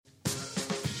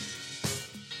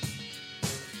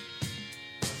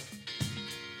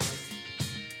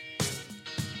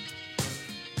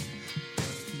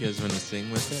You guys want to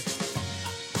sing with it?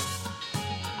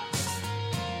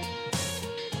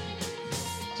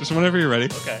 Just whenever you're ready.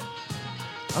 Okay.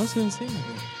 I was going to sing with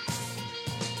it.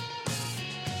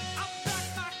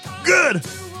 Good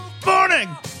morning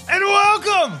and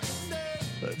welcome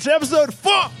to episode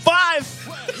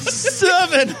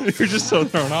 7 You're just so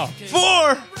thrown off.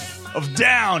 4 of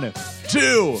Down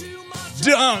to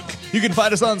Dunk. You can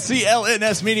find us on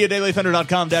CLNS Media,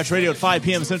 DailyThunder.com, radio at 5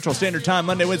 p.m. Central Standard Time,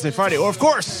 Monday, Wednesday, Friday, or, of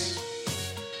course,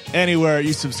 anywhere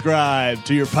you subscribe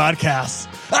to your podcasts.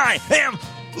 I am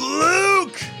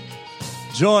Luke,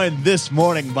 joined this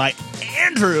morning by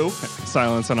Andrew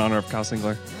Silence in honor of Kyle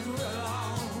Singler.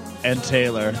 and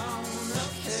Taylor.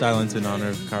 Silence in honor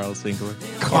of Carl Sinkler.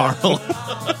 Carl.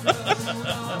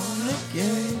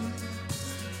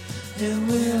 And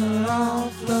we'll all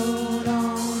float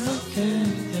on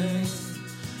again.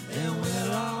 And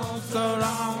we'll all float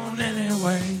on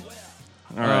anyway.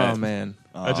 All right. Oh, man.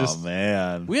 Oh,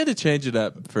 man. We had to change it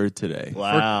up for today.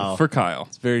 Wow. For Kyle.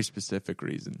 It's a very specific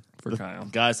reason. For Kyle.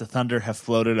 Guys, the Thunder have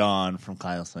floated on from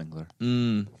Kyle Singler.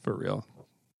 For real.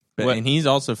 But, What- and he's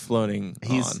also floating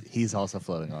on. He's also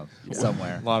floating on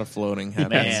somewhere. A lot of floating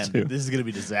happening. Man, too. this is going to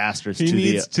be disastrous. He to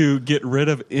needs the to get rid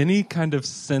of any kind of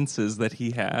senses that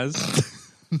he has.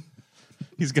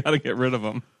 He's got to get rid of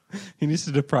them. He needs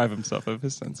to deprive himself of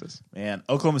his senses. man.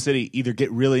 Oklahoma City, either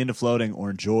get really into floating or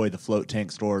enjoy the float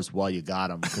tank stores while you got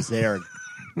them, because they are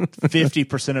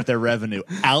 50% of their revenue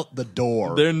out the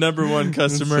door. Their number one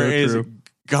customer so is true.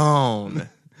 gone.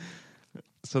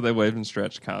 So they waived and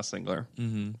stretched Kyle Singler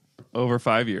over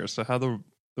 5 years. So how the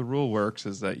rule works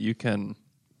is that you can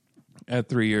add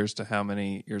 3 years to how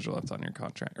many years are left on your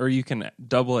contract. Or you can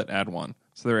double it, add one.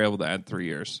 So they're able to add 3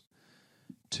 years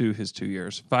to his 2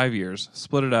 years. 5 years,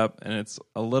 split it up, and it's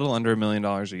a little under $1 million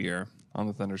a year on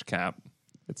the Thunder's cap.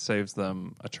 It saves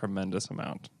them a tremendous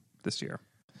amount this year.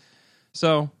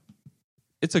 So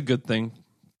it's a good thing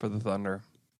for the Thunder.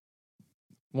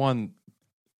 One,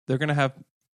 they're going to have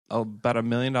about $1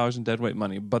 million in deadweight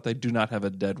money, but they do not have a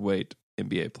deadweight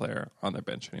NBA player on their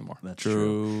bench anymore. That's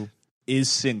true. Is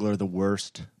Singler the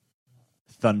worst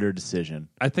Thunder decision?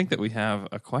 I think that we have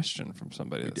a question from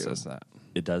somebody that says that.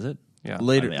 It does it? Yeah.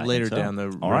 Later, I mean, I later think so. down the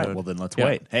road. All right, well then let's Yeah.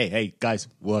 wait. Hey, guys,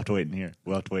 we'll have to wait in here.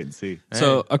 We'll have to wait and see.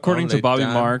 So, according to Bobby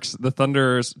down. Marks, the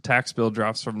Thunder's tax bill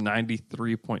drops from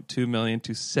 $93.2 million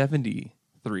to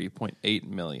 $73.8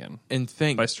 million And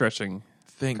by stretching.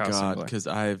 thank Kyle God, Singler. because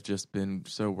I have just been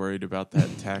so worried about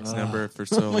that tax number for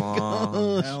so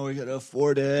long. How are we going to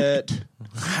afford it?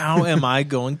 How am I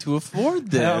going to afford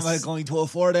this? How am I going to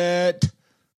afford it?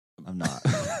 I'm not.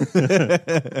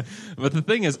 But the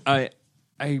thing is, I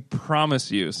promise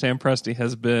you, Sam Presti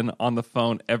has been on the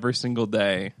phone every single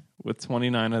day with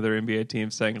 29 other NBA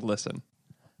teams saying, listen,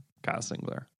 Kyle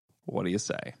Singler, what do you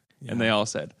say? And they all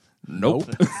said, nope.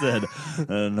 Said,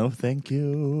 no, thank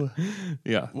you.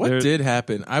 Yeah. What they're- did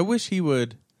happen? I wish he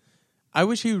would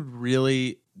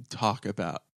really talk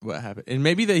about what happened, and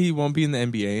maybe that he won't be in the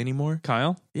NBA anymore.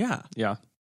 Kyle? Yeah, Yeah.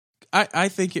 I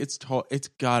think it's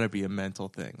got to be a mental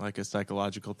thing, like a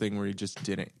psychological thing where he just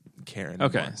didn't care anymore.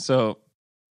 Okay, so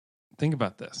think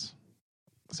about this.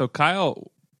 So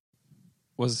Kyle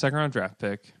was a second-round draft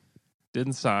pick,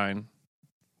 didn't sign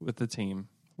with the team,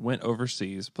 went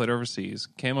overseas, played overseas,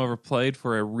 came over, played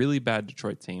for a really bad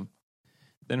Detroit team.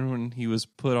 Then when he was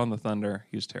put on the Thunder,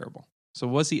 he was terrible. So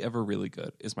was he ever really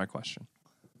good, is my question.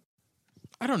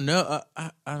 I don't know.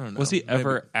 I don't know. Was he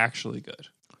ever actually good?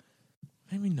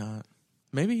 Maybe not.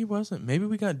 Maybe he wasn't. Maybe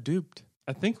we got duped.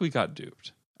 I think we got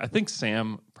duped. I think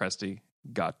Sam Presti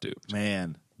got duped.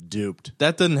 Man, duped.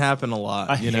 That doesn't happen a lot.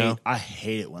 I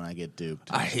hate it when I get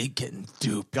duped. I hate getting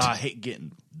duped. God, I hate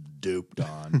getting duped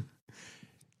on.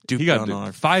 Duped He got on duped.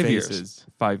 our 5 faces. years.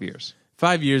 5 years.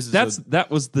 5 years. Is That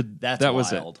was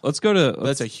wild. it. Let's go to.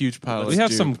 that's a huge pile. We of have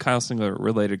dupe. some Kyle Singler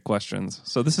related questions.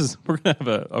 So we're gonna have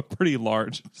a pretty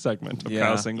large segment of Yeah.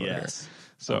 Kyle Singler Yes. here.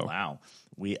 So Oh, wow.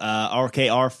 We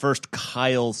our first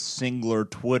Kyle Singler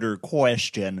Twitter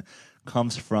question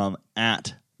comes from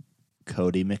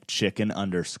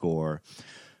 @CodyMcChicken_,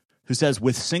 who says,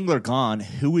 with Singler gone,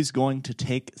 who is going to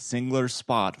take Singler's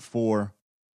spot for?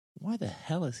 Why the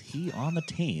hell is he on the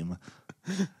team?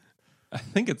 I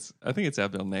think it's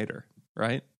Abdel Nader,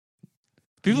 right?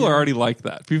 People are already like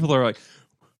that. People are like,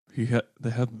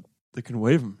 they can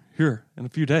waive him here in a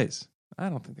few days. I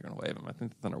don't think they're going to waive him. I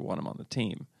think the Thunder want him on the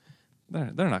team.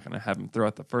 They're not going to have him throw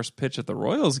out the first pitch at the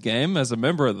Royals game as a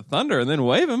member of the Thunder and then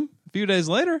waive him a few days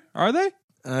later, are they?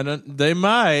 They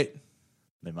might.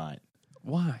 They might.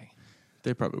 Why?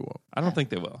 They probably won't. I don't think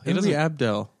they will. It'll be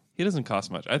Abdel. He doesn't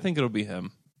cost much. I think it'll be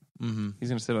him. Mm-hmm. He's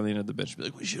going to sit on the end of the bench and be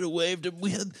like, we should have waived him.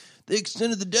 They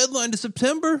extended the deadline to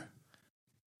September.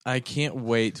 I can't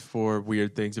wait for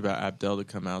weird things about Abdel to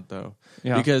come out, though.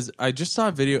 Yeah. Because I just saw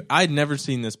a video. I'd never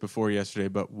seen this before yesterday,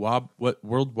 but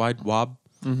Worldwide Wob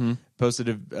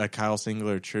posted a Kyle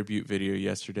Singler tribute video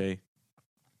yesterday.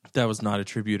 That was not a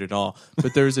tribute at all.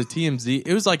 But there was a TMZ.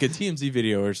 It was like a TMZ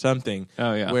video or something.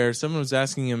 Oh, yeah. Where someone was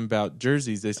asking him about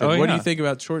jerseys. They said, what do you think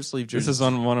about short sleeve jerseys? This is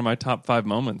on one of my top 5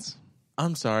 moments.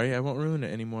 I'm sorry, I won't ruin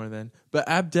it anymore then. But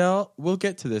Abdel, we'll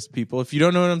get to this, people. If you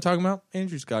don't know what I'm talking about,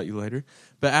 Andrew's got you later.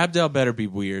 But Abdel better be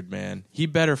weird, man. He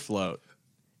better float.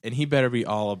 And he better be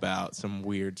all about some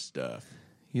weird stuff.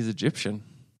 He's Egyptian.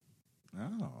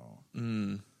 Oh.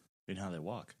 You know how they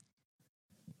walk.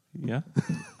 Yeah.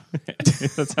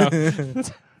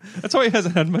 That's why he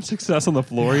hasn't had much success on the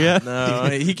floor yet. No,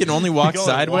 he can only walk You can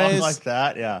only sideways. walk like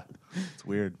that, yeah. It's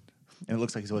weird. And it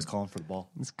looks like he's always calling for the ball.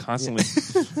 He's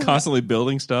constantly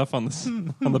building stuff on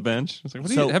the bench. It's like, what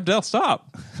do you, Abdel,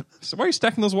 stop. So why are you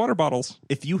stacking those water bottles?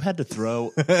 If you had to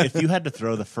throw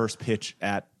the first pitch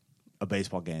at a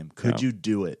baseball game, could you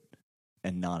do it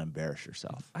and not embarrass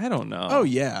yourself? I don't know. Oh,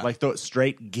 yeah. Like throw it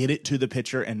straight, get it to the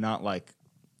pitcher, and not like.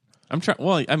 I'm trying.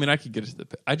 Well, I mean, I could get it to the.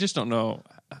 I just don't know.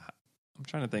 I'm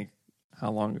trying to think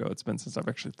how long ago it's been since I've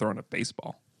actually thrown a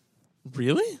baseball.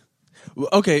 Really? Well,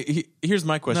 okay, here's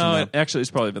my question. No, though. actually,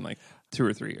 it's probably been like 2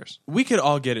 or 3 years. We could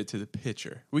all get it to the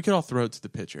pitcher. We could all throw it to the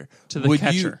pitcher. To the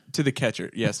catcher. To the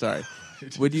catcher. Yeah, sorry.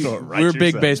 Would you? Throw it right We're to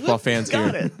big yourself. baseball fans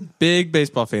Got here. it. Big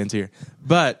baseball fans here.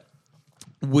 But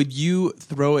would you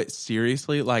throw it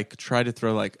seriously? Like try to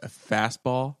throw like a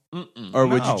fastball, or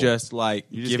would you No. just like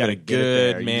You just give gotta it a get it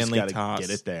good there. manly you just gotta toss? Get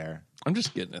it there, I'm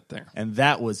just getting it there. and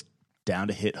that was down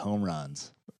to hit home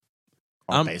runs.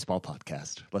 Our baseball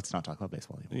podcast. Let's not talk about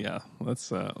baseball anymore. Yeah,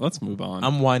 let's move on.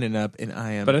 I'm winding up, and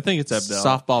I am. But I think it's Abdel.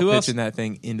 Softball Who else- pitching that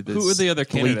thing into the Who are the other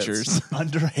candidates? bleachers.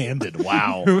 Underhanded.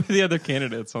 Wow. Who are the other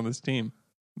candidates on this team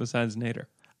besides Nader?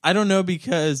 I don't know,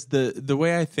 because the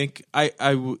way I think, I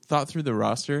thought through the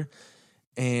roster,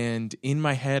 and in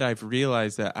my head I've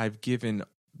realized that I've given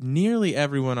nearly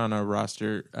everyone on our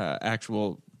roster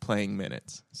actual playing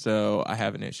minutes, so I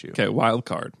have an issue. Okay, wild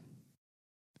card.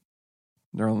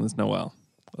 Nerlens Noel.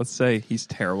 Let's say he's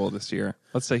terrible this year.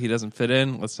 Let's say he doesn't fit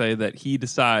in. Let's say that he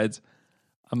decides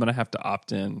I'm going to have to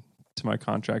opt in to my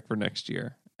contract for next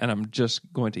year, and I'm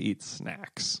just going to eat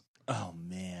snacks Oh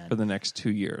man. for the next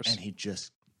 2 years. And he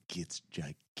just gets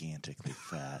gigantically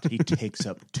fat. He takes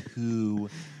up 2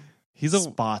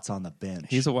 spots on the bench.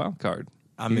 He's a wild card.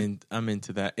 I'm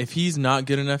into that. If he's not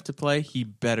good enough to play, he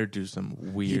better do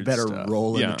some weird He better stuff.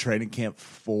 roll into Yeah. training camp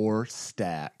 4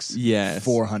 stacks. Yes.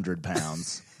 400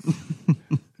 pounds.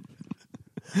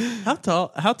 How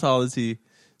tall is he?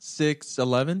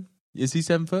 6'11"? Is he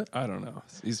 7 foot? I don't know.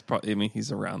 He's probably. I mean,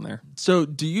 he's around there. So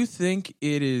do you think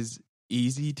it is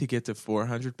easy to get to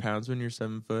 400 pounds when you're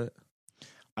 7 foot?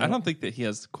 I don't think that he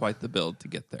has quite the build to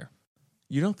get there.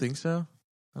 You don't think so?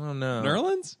 I don't know.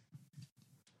 Nerlens?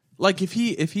 Like if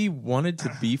he wanted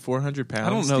to be 400 pounds, I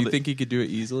don't know do you that- think he could do it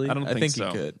easily? I don't think so.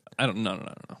 he could. I don't. No.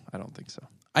 I don't think so.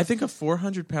 I think a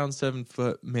 400 pound 7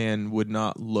 foot man would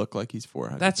not look like he's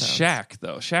 400. That's pounds. Shaq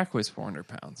though. Shaq weighs 400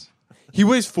 pounds. He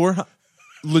weighs 400.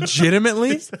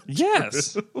 Legitimately?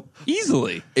 Yes,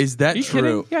 easily. Is that you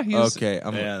true? kidding? Yeah, he's- okay.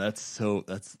 Yeah, that's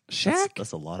Shaq?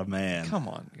 That's a lot of man. Come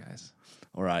on, guys.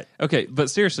 All right. Okay, but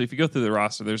seriously, if you go through the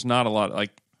roster, there's not a lot.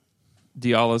 Like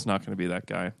Diallo's not going to be that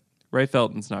guy. Ray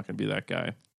Felton's not going to be that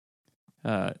guy.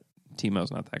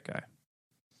 Timo's not that guy.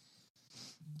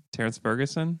 Terrence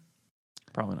Ferguson,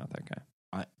 probably not that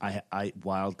guy. I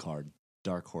wild card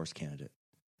dark horse candidate,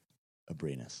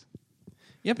 Abrinas.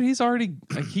 Yeah, but he's already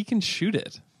he can shoot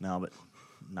it. No, but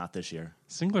not this year.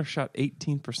 Singler shot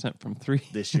 18% from 3.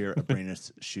 This year,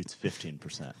 Abrinas shoots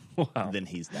 15%. Wow. Then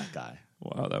he's that guy.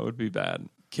 Wow, that would be bad.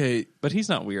 Okay. But he's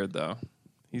not weird though.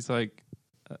 He's like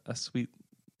a sweet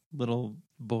little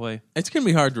boy. It's going to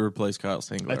be hard to replace Kyle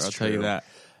Singler. That's I'll tell you true. that.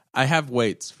 I have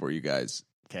weights for you guys.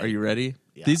 Okay. Are you ready?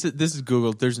 Yeah. This is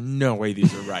Google. There's no way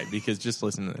these are right because just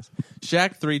listen to this.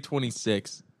 Shaq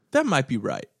 326. That might be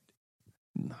right.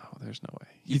 No, there's no way.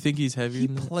 You think he's heavier He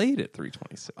than that? played at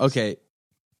 326. Okay.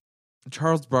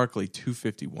 Charles Barkley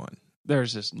 251.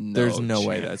 There's just no There's no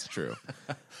way chance. that's true.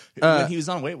 When he was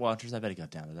on Weight Watchers, I bet he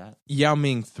got down to that. Yao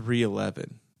Ming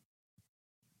 311.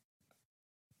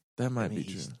 That might I mean, be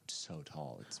true. he's so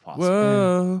tall. It's possible.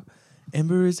 Whoa.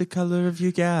 Ember is the color of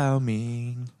your Yao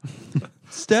Ming.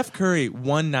 Steph Curry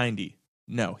 190.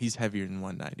 No, he's heavier than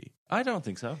 190. I don't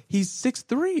think so. He's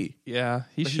 6'3". Yeah,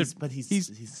 he should. But he's he's-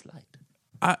 slight.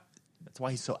 I That's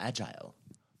why he's so agile.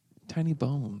 tiny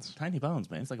bones. Tiny bones,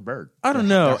 man. It's like a bird. I don't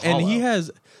know. They're And he hollow.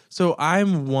 has. So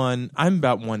I'm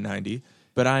about 190,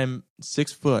 but I'm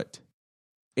 6 foot,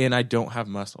 and I don't have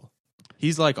muscle.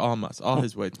 He's like all muscle. All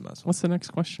his weight's muscle. What's the next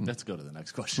question? Let's go to the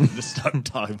next question. Just start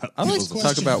talking about I like people's to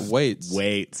talk about weights.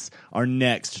 weights. Our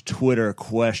next Twitter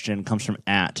question comes from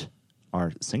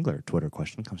our singular Twitter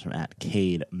question comes from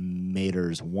Cade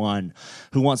Maters1,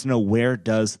 who wants to know, where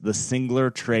does the singular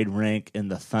trade rank in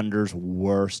the Thunder's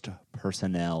worst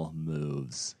personnel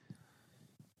moves?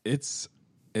 It's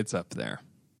up there,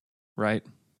 right?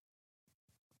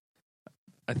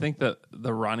 I think that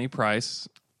the Ronnie Price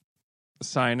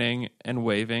signing and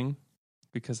waiving,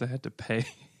 because they had to pay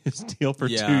his deal for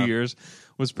 2 years,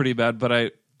 was pretty bad.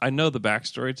 But I know the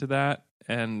backstory to that,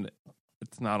 and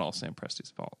it's not all Sam Presti's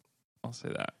fault. I'll say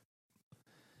that.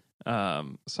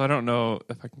 So I don't know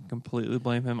if I can completely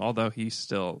blame him, although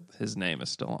his name is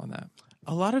still on that.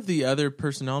 A lot of the other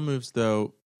personnel moves,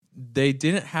 though, they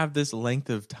didn't have this length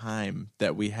of time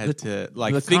that we had to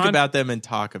think about them and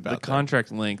talk about The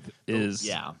contract length is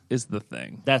the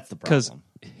thing. That's the Because problem.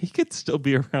 he could still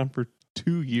be around for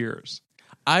 2 years.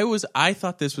 I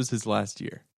thought this was his last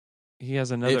year. He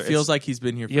has another. It feels like he's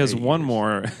been here for he has 8 one years.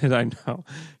 more. And I know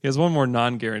he has one more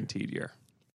non-guaranteed year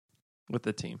with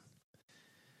the team.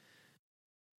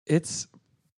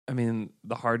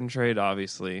 The Harden trade,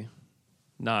 obviously,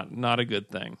 not a good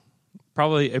thing.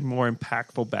 Probably a more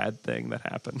impactful bad thing that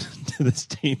happened to this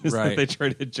team is that they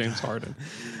traded James Harden.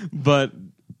 But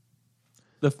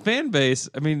the fan base,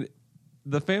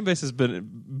 has been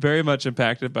very much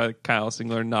impacted by Kyle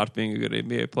Singler not being a good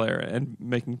NBA player and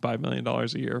making $5 million a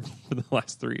year for the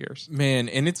last 3 years. Man,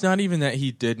 and it's not even that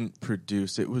he didn't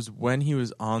produce. It was when he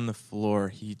was on the floor,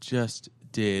 he just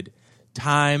did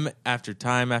time after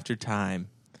time after time.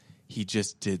 He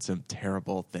just did some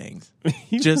terrible things.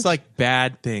 Just like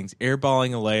bad things. Airballing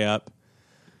a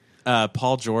layup.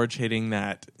 Paul George hitting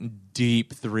that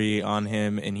deep 3 on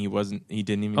him, and he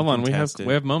didn't even Hold on, contest it.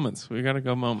 we have moments. We got to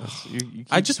go moments.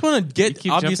 I just want to get,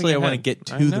 obviously I want to get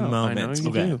to the moment. I know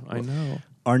you do. I know.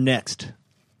 Our next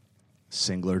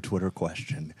singular Twitter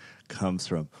question comes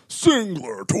from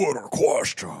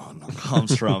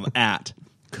at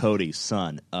Cody,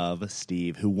 son of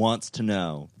Steve, who wants to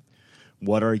know,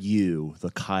 what are you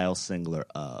the Kyle Singler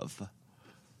of?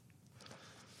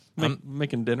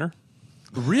 Making dinner.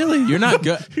 Really? You're not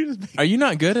good? Are you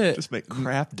not good at... Just make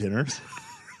crap dinners.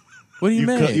 What do you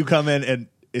make? You come in and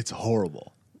it's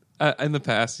horrible. In the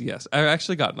past, yes. I've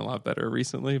actually gotten a lot better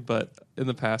recently, but in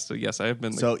the past, yes, I have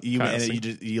been. So you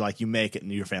make it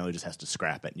and your family just has to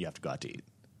scrap it and you have to go out to eat.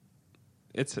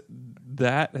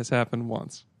 That has happened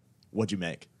once. What'd you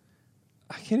make?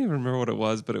 I can't even remember what it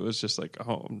was, but it was just like,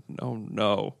 oh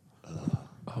no.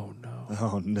 Oh no.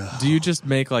 Oh no. Do you just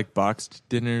make like boxed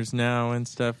dinners now and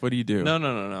stuff? What do you do?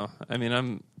 No.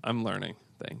 I'm learning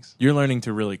things. You're learning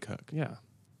to really cook. Yeah.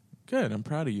 Good. I'm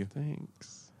proud of you.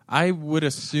 Thanks. I would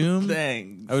assume.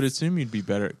 Thanks. I would assume you'd be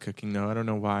better at cooking, though. I don't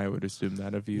know why I would assume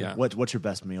that of you. Yeah. What's your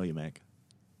best meal you make?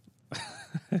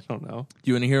 I don't know.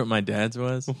 You want to hear what my dad's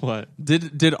was? What?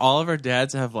 Did all of our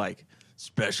dads have like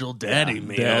special daddy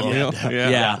meal? Dad meal?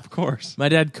 Yeah. Of course. My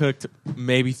dad cooked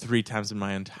maybe 3 times in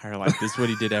my entire life. This is what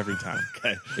he did every time.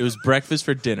 Okay. It was breakfast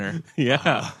for dinner.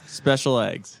 Yeah. Special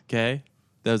eggs. Okay,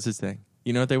 that was his thing.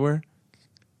 You know what they were?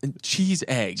 Cheese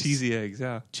eggs. Cheesy eggs,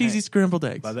 yeah. Cheesy scrambled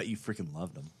eggs. I bet you freaking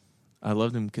loved them. I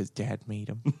loved them because Dad made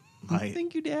them.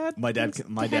 Thank you, Dad. My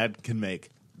dad can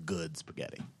make good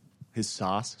spaghetti. His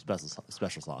sauce,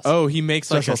 special sauce. Oh, he makes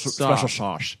special, like a special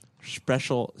sauce. sauce.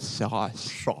 Special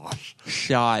sauce. Sauce.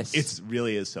 Sauce. It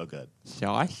really is so good.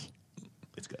 sauce.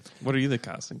 It's good. What are you the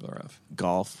Kyle Singler of?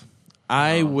 Golf.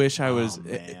 I wish I was.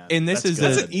 man. And this That's is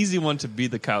good. That's an easy one to be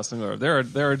the Kyle Singler of.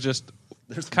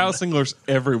 There's Kyle Singlers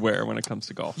everywhere when it comes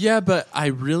to golf. Yeah, but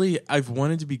I've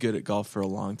wanted to be good at golf for a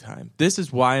long time. This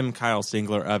is why I'm Kyle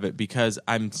Singler of it, because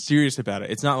I'm serious about it.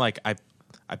 It's not like I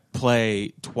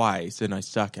play twice and I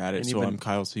suck at it, so I'm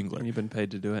Kyle Singler. And you've been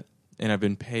paid to do it. And I've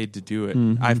been paid to do it.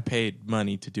 Mm-hmm. I've paid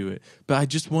money to do it. But I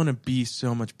just want to be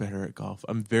so much better at golf.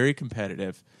 I'm very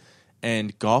competitive,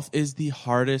 and golf is the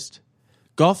hardest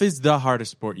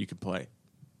sport you can play.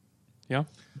 Yeah.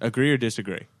 Agree or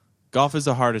disagree? Golf is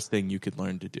the hardest thing you could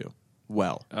learn to do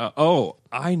well.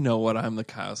 I know what I'm the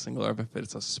Kyle Singler of. If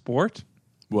it's a sport,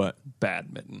 What?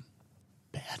 badminton.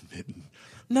 Badminton.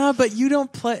 No, but you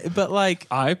don't play. But like,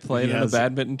 I played in a Yes.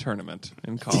 badminton tournament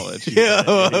in college Yeah,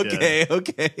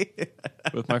 okay.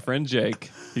 with my friend Jake.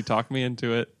 He talked me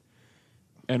into it,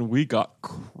 and we got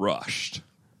crushed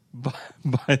by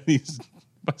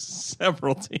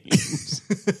several teams.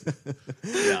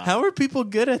 How are people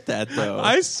good at that though?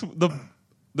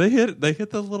 they hit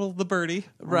the birdie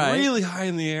Right. really high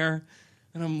in the air,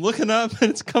 and I'm looking up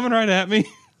and it's coming right at me,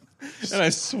 and I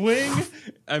swing,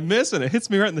 I miss, and it hits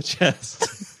me right in the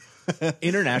chest.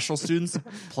 International students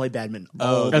play badminton.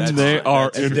 Oh, And they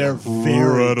are they're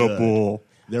incredible.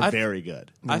 They're I- very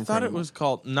good. I thought it was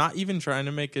called, not even trying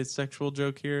to make a sexual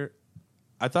joke here.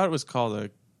 I thought it was called a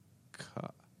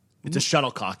It's a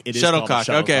shuttlecock. It is called a shuttlecock.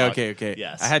 shuttlecock. Okay.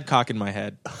 Yes. I had cock in my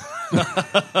head.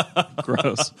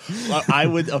 Gross. I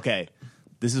would. Okay,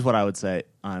 this is what I would say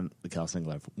on the Cal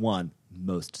Singler. One,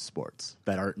 most sports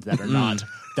that are not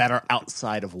that are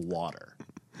outside of water.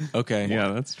 Okay. Yeah,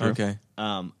 that's true. Okay.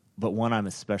 But one I'm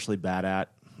especially bad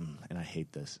at, and I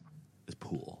hate this, is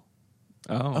pool.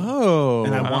 Oh. Oh.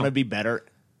 And I wow. want to be better.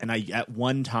 And I at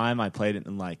one time I played it,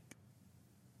 and like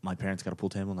my parents got a pool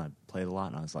table, and I played a lot,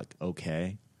 and I was like,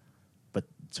 okay. But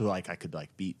so like I could like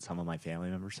beat some of my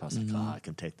family members. So I was like, I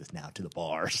can take this now to the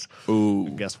bars. Ooh.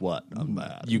 And guess what? I'm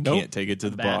bad. You can't take it to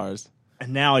the bad. bars.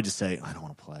 And now I just say I don't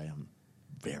want to play. I'm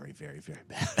very, very, very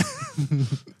bad.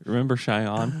 Remember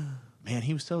Cheyenne? Man,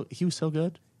 he was so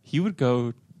good. He would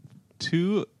go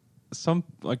to some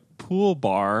like pool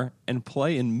bar and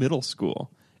play in middle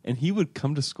school, and he would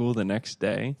come to school the next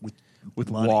day with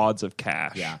money. wads of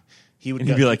cash. Yeah, he would. And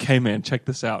he'd be like, "Hey man, check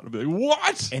this out." I'd be like,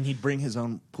 "What?" and he'd bring his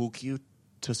own pool cue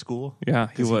to school. Yeah,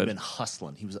 he 'Cause would. He'd been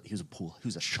hustling. He was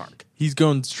a shark. He's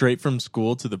going straight from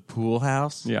school to the pool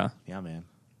house? Yeah. Yeah, man.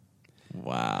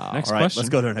 Wow. Next All right, question. let's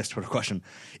go to our next Twitter question.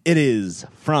 It is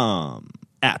from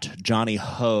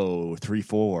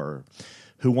 @JohnnyHo34,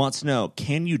 who wants to know: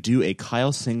 can you do a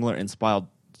Kyle Singler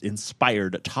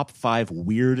inspired top 5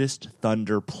 weirdest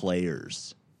Thunder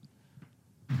players?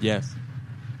 Yes.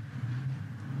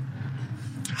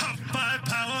 Top 5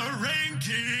 power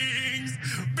rankings.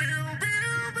 Pew, pew,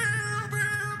 pew,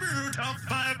 pew, pew. Top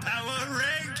 5 power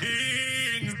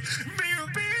rankings. Pew,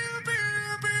 pew,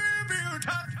 pew, pew, pew.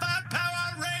 Top 5 power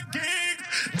rankings.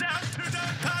 Down to the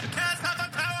podcast. Top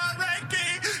 5 power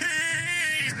rankings.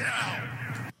 Now.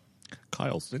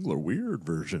 Kyle Singler weird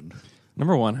version.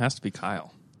 Number 1 has to be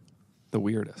Kyle, the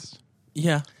weirdest.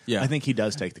 Yeah. Yeah. I think he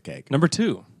does take the cake. Number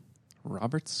 2,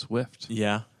 Robert Swift.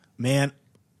 Yeah. Man,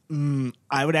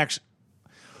 I would actually.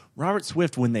 Robert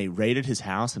Swift, when they raided his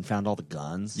house and found all the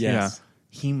guns, Yes.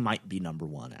 he might be number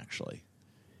 1, actually.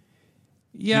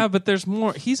 Yeah, but there's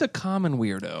more. He's a common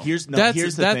weirdo. Here's the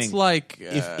That's thing. like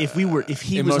If he was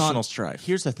emotional on, strife.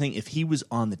 Here's the thing: if he was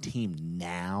on the team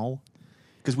now,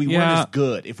 because we Yeah. weren't as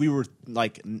good. If we were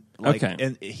like Okay.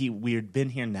 and we had been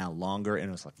here now longer, and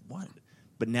it was like what?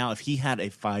 But now, if he had a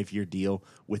 5-year deal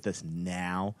with us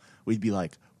now, we'd be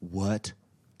like, what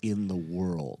in the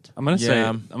world? I'm gonna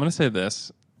Yeah. say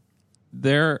this.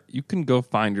 You can go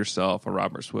find yourself a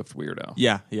Robert Swift weirdo.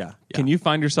 Yeah. Can you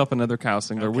find yourself another Kyle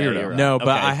Singler Okay, weirdo? you're right. No, but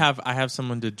Okay. I have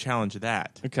someone to challenge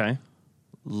that. Okay.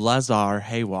 Lazar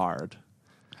Hayward.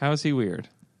 How is he weird?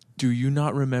 Do you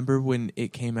not remember when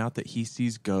it came out that he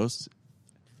sees ghosts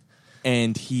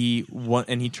and he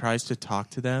tries to talk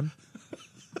to them?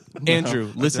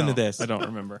 Andrew, listen to this. I don't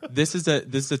remember. This is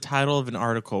the title of an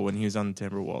article when he was on the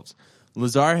Timberwolves.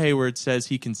 Lazar Hayward says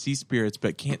he can see spirits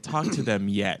but can't talk to them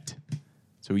yet.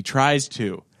 So he tries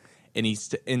to.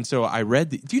 And so I read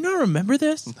do you not remember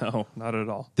this? No, not at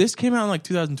all. This came out in like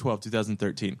 2012,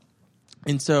 2013.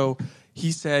 And so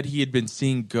he said he had been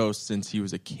seeing ghosts since he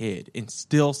was a kid and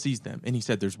still sees them. And he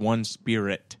said there's one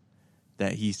spirit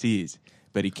that he sees,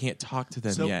 but he can't talk to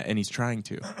them So- yet, and he's trying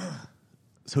to.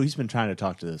 So he's been trying to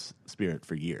talk to this spirit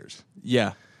for years.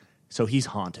 Yeah. So he's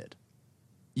haunted.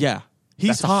 Yeah.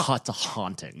 He's That's a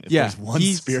haunting. If Yeah, there's one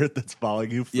he's- spirit that's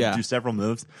following you Yeah. do several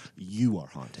moves, you are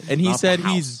haunted. And he Not the said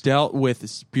house. he's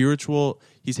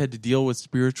had to deal with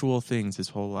spiritual things his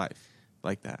whole life.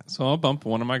 Like that. So I'll bump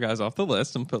one of my guys off the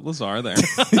list and put Lazar there.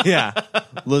 Yeah.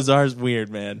 Lazar's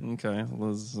weird, man. Okay,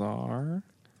 Lazar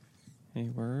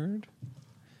Hayward.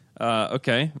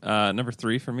 Okay, number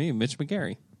 3 for me, Mitch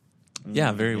McGarry.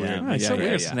 Yeah, very Yeah. weird. Yeah, he's yeah, so yeah,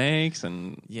 weird. yeah. Snakes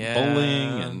and Yeah.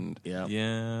 bowling and Yeah.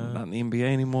 Yeah. not in the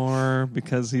NBA anymore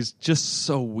because he's just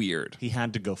so weird. He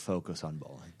had to go focus on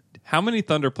bowling. How many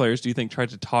Thunder players do you think tried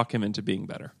to talk him into being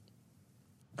better?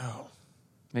 Oh.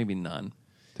 Maybe none.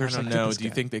 I don't know. this Do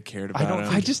you guy. think they cared about him?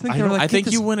 I just think I they were don't- like, I think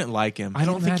get you this- wouldn't like him. I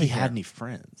don't think he outta had here. any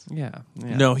friends. Yeah.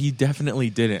 No, he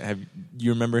definitely didn't. Have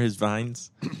you remember his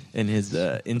vines and his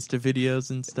Insta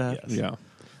videos and stuff? Yes. Yeah.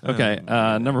 Okay.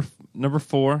 Number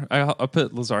 4. I'll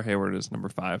put Lazar Hayward as number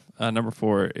 5. Number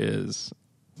 4 is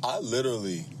I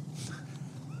literally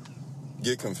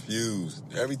get confused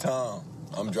every time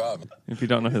I'm driving. if you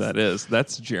don't know who that is,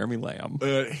 that's Jeremy Lamb.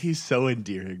 He's so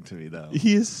endearing to me, though.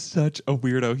 He is such a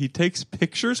weirdo. He takes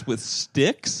pictures with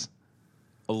sticks.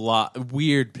 a lot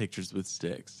weird pictures with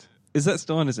sticks. Is that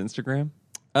still on his Instagram?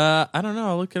 I don't know.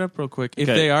 I'll look it up real quick. If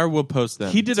Okay. they are, we'll post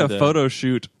them. He did to a photo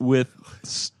shoot with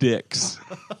sticks,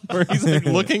 where he's like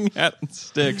looking at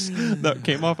sticks that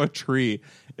came off a tree.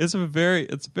 It's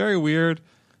very weird.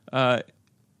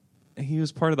 He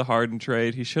was part of the Harden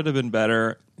trade. He should have been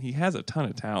better. He has a ton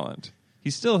of talent. He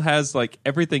still has like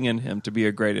everything in him to be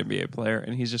a great NBA player,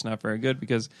 and he's just not very good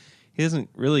because he doesn't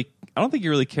really. I don't think he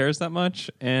really cares that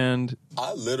much. And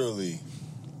I literally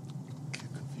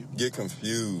get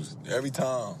confused every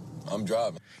time I'm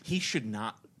driving. He should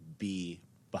not be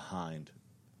behind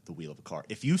the wheel of a car.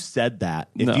 If you said that,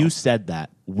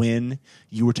 when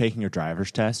you were taking your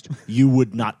driver's test, you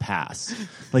would not pass.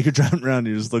 Like you're driving around, and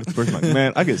you just look at the person like,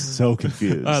 man, I get so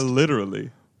confused. I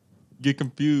literally get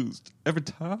confused every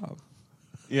time.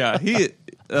 Yeah, he's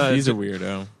a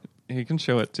weirdo. He can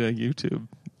show it to YouTube.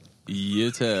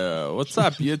 YouTube. What's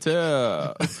up,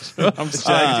 YouTube? I'm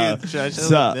sorry.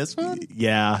 Sup? this one?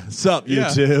 Yeah. Sup, Yeah.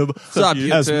 YouTube? Sup,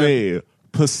 That's YouTube? me,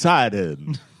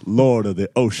 Poseidon, Lord of the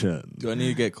Ocean. Do I need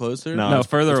to get closer? No. No, it's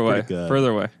further pretty away. good.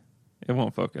 Further away. It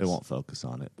won't focus. It won't focus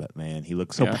on it, but man, he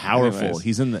looks so Yeah, powerful. anyways.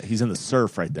 He's in the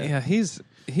surf right there. Yeah,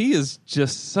 he is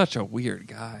just such a weird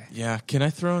guy. Yeah. Can I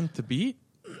throw in the beat?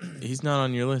 He's not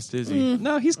on your list, is he?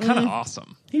 No, he's kind of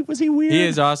awesome. Was he weird? He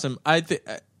is awesome.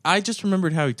 I just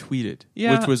remembered how he tweeted,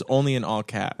 Yeah. which was only in all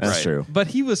caps. That's true. But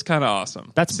he was kind of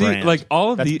awesome. That's brand. Like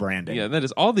all of That's the branding. Yeah, that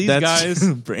is all these guys.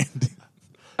 branding.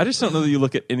 I just don't know that you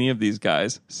look at any of these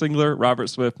guys: Singler, Robert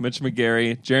Swift, Mitch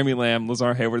McGarry, Jeremy Lamb,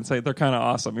 Lazar Hayward, and say they're kind of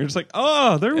awesome. You're just like,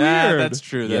 oh, they're Yeah, weird. that's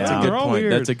true. That's Yeah. a good They're all point.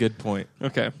 weird. That's a good point.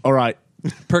 Okay, All right.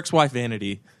 Perk's wife,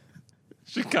 Vanity.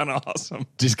 she's kind of awesome.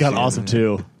 Just got awesome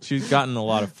too. She's gotten a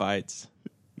lot of fights.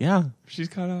 Yeah. She's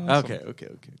kind of awesome. Okay.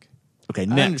 Okay, I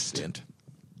next. understand.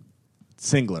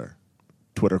 Singler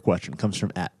Twitter question comes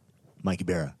from @Mikey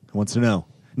Berra, who wants to know: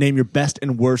 name your best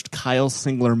and worst Kyle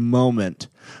Singler moment,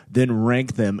 then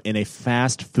rank them in a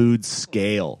fast food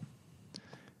scale.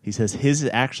 He says his is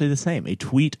actually the same. A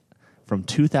tweet from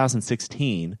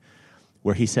 2016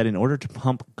 where he said in order to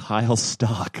pump Kyle's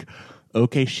stock,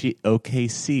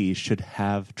 OKC should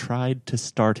have tried to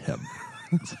start him.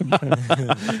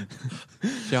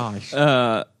 Josh.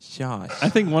 I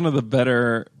think one of the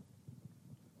better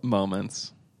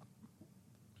moments,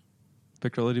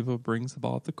 Victor Oladipo brings the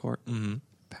ball up the court,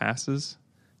 passes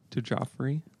to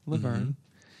Joffrey Laverne,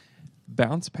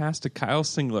 bounce pass to Kyle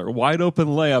Singler, wide open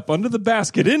layup under the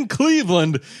basket in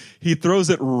Cleveland. He throws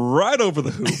it right over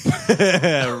the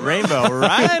hoop. Rainbow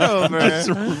right over.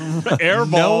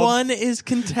 Airball. No one is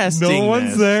contesting. No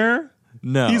one's this. there.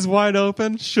 No. He's wide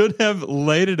open. Should have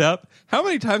laid it up. How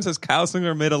many times has Kyle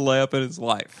Singler made a layup in his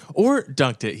life? Or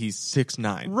dunked it. He's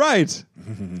 6'9". Right.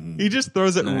 He just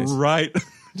throws it Nice. right.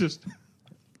 Just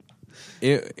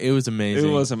It was amazing.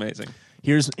 it was amazing.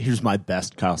 Here's my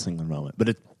best Kyle Singler moment,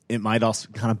 but it might also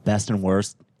kind of best and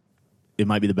worst. It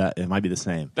might be the best. It might be the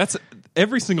same. That's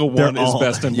every single They're one is all-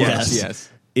 best and yes. worst. Yes.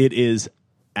 It is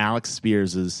Alex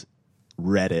Spears's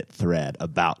Reddit thread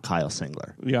about Kyle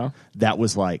Singler. Yeah. That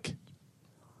was like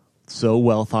so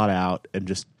well thought out and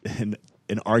just an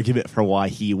argument for why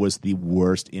he was the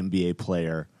worst NBA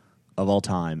player of all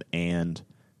time. And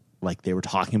like they were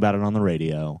talking about it on the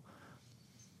radio.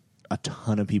 A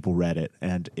ton of people read it,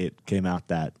 and it came out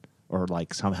that, or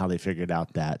like somehow they figured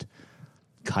out that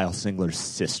Kyle Singler's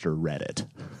sister read it.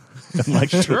 And like,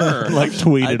 Sure. like I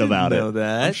tweeted didn't about know it.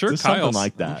 that. I'm sure Just Kyle something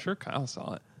like that. I'm sure Kyle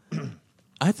saw it.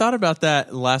 I thought about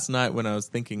that last night when I was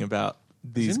thinking about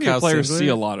these NBA Kyle players Singler. see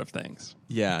a lot of things.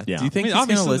 Yeah. Yeah. Do you think I mean, he's going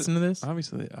to obviously- listen to this?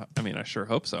 Obviously, I mean, I sure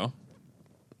hope so.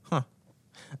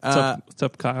 Uh, What's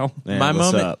up, Kyle? Man, my what's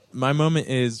moment. up? My moment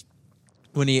is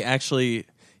when he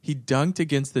dunked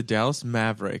against the Dallas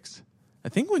Mavericks. I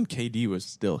think when KD was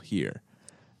still here.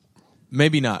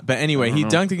 Maybe not, but anyway, he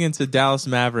dunked against the Dallas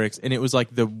Mavericks, and it was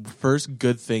like the first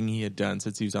good thing he had done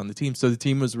since he was on the team. So the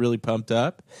team was really pumped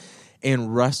up,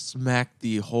 and Russ smacked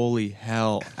the holy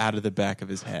hell out of the back of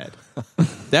his head.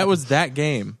 That was that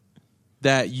game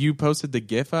that you posted the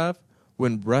GIF of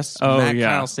when Russ smacked yeah.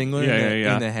 Kyle Singler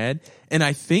Yeah. in the head, and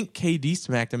I think KD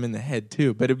smacked him in the head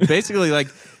too. But it basically like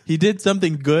he did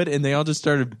something good, and they all just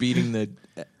started beating the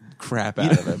crap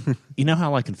out of him. You know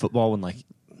how like in football when like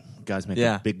guys make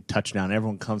Yeah. a big touchdown,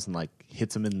 everyone comes and like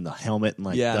hits him in the helmet and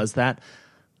like Yeah. does that.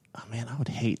 Oh man, I would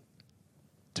hate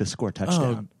to score a Oh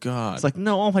touchdown. God! It's like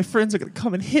no, all my friends are gonna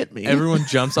come and hit me. Everyone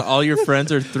jumps. All your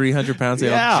friends are 300 pounds. They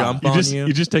Yeah. all jump You on just you.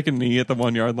 you just take a knee at the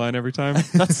 1 yard line every time.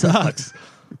 That sucks.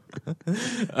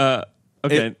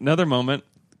 Okay, another moment.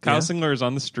 Kyle Yeah. Singler is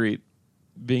on the street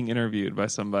being interviewed by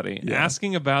somebody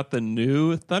asking about the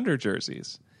new Thunder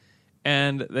jerseys.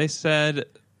 And they said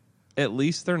at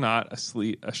least they're not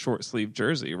a short sleeve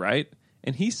jersey, right?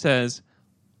 And he says,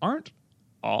 aren't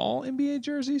all NBA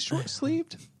jerseys short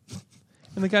sleeved?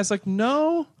 And the guy's like,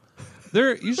 no,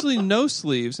 they're usually no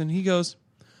sleeves. And he goes,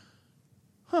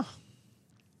 huh.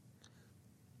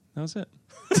 That was it.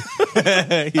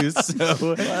 He was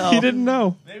so. He didn't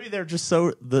know. Maybe they're just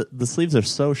so the sleeves are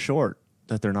so short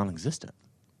that they're non-existent.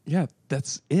 Yeah,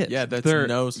 that's it. Yeah, that's They're-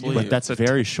 no sleeve. But that's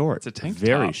very short. it's a tank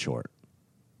very top. short.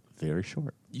 Very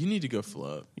short. You need to go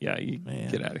float. Yeah, you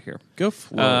get out of here. Go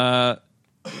float.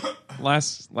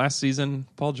 Last season,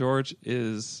 Paul George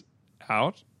is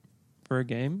out for a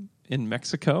game in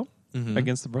Mexico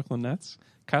against the Brooklyn Nets.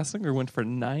 Kyle Singler went for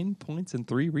 9 points and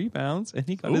 3 rebounds, and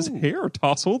he got his hair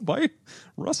tousled by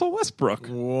Russell Westbrook.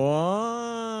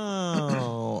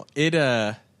 Wow.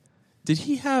 Did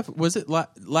he have, was it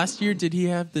last year, did he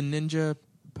have the ninja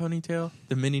ponytail?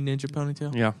 The mini ninja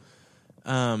ponytail? Yeah,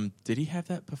 Did he have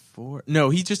that before? No,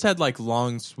 he just had like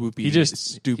long, swoopy,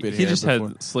 stupid He hair just before.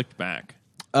 had slicked back.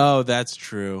 Oh, that's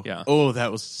true. Yeah. Oh,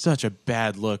 that was such a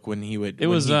bad look when he would. It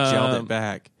was, he gelled it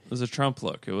back. It was a Trump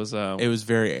look. It was It was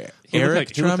very He looked Eric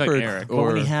like- he looked Trump like or, Eric. But or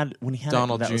when he had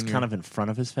Donald it, that was Jr.. kind of in front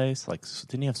of his face. Like,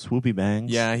 didn't he have swoopy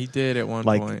bangs? Yeah, he did at one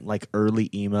point. like early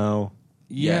emo.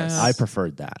 yes. I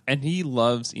preferred that. and he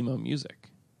loves emo music.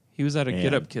 He was at a Man.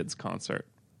 Get Up Kids concert.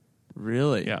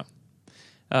 Really? Yeah.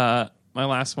 My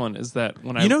last one is that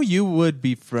when You would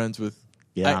be friends with.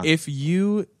 Yeah. If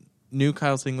you knew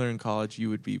Kyle Singler in college, you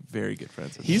would be very good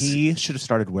friends with him. He should have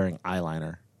started wearing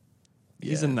eyeliner.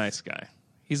 he's a nice guy.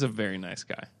 He's a very nice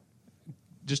guy.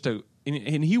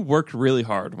 And he worked really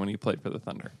hard when he played for the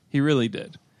Thunder. He really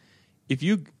did.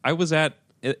 I was at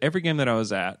every game that I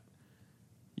was at.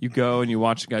 You go and you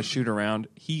watch a guy shoot around.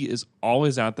 He is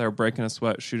always out there breaking a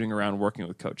sweat, shooting around, working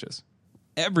with coaches.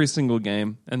 Every single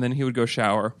game. And then he would go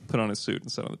shower, put on his suit,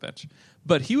 and sit on the bench.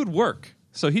 But he would work.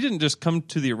 So he didn't just come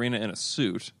to the arena in a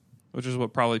suit, which is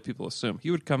what probably people assume.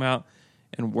 He would come out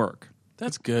and work.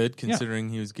 That's good considering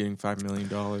he was getting $5 million.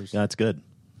 Yeah, that's good.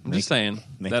 I'm just saying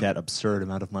Make that absurd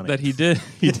amount of money. that he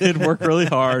did work really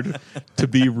hard to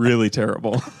be really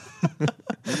terrible.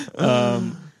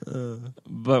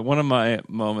 But one of my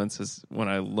moments is when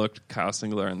I looked Kyle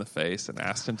Singler in the face and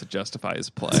asked him to justify his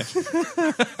play.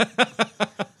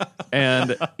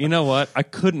 And you know what? I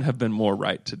couldn't have been more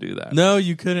right to do that. No,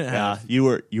 you couldn't yeah, have. you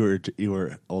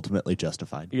were ultimately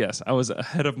justified. Yes, I was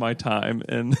ahead of my time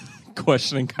in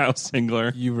questioning Kyle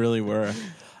Singler, You really were.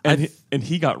 and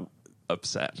he got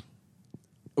upset.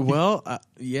 Well,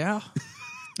 yeah.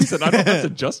 He said, "I don't have to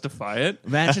justify it."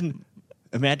 Imagine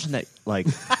that, like,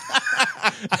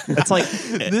 it's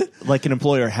like an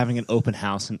employer having an open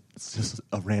house and it's just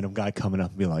a random guy coming up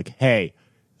and be like, "Hey,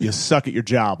 you suck at your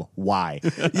job. Why?"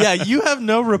 Yeah, you have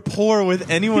no rapport with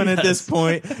anyone at this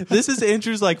point. This is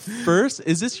Andrew's first.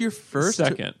 Is this your first?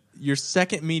 Second. Your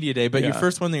second media day, but your Yeah.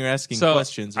 first one that you're asking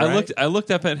questions, right? I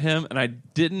looked up at him and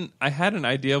I had an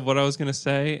idea of what I was going to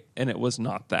say, and it was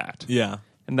not that. Yeah.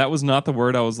 And that was not the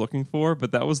word I was looking for,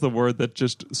 but that was the word that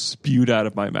just spewed out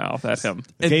of my mouth at him.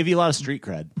 It gave you a lot of street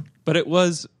cred. But it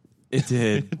was, It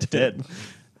did. It did.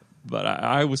 but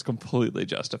I was completely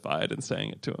justified in saying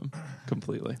it to him.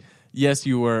 Completely. Yes,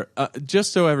 you were.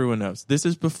 Just so everyone knows, this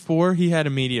is before he had a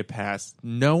media pass.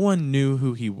 No one knew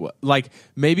who he was. Like,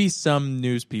 maybe some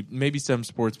news people, maybe some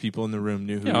sports people in the room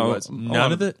knew who he was. A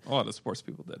lot of sports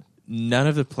people did. None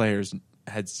of the players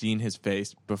had seen his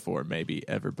face before, maybe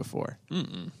ever before.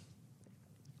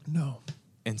 No.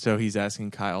 And so he's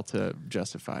asking Kyle to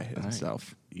justify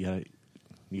himself. You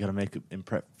gotta make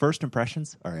first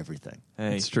impressions are everything.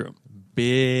 Hey, It's true.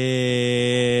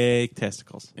 big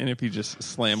testicles. And if you just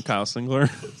slam Kyle Singler,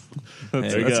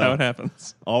 There you that's go. how it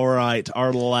happens. All right,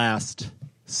 our last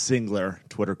Singler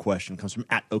Twitter question comes from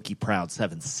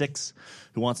 @OkieProud76,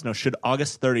 who wants to know, should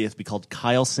August 30th be called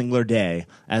Kyle Singler Day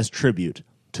as tribute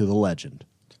to the legend,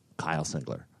 Kyle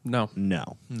Singler? No.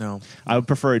 No. No. I would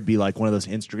prefer it be like one of those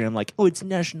Instagram, like, oh, it's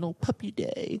National Puppy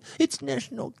Day, it's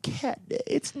National Cat Day,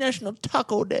 it's National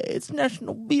Taco Day, it's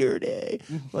National Beer Day.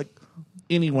 Like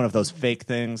any one of those fake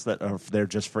things that are there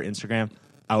just for Instagram,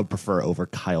 I would prefer over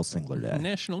Kyle Singler Day.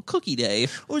 National Cookie Day.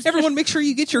 it's Everyone make sure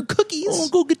you get your cookies. Oh,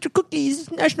 go get your cookies.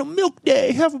 It's National Milk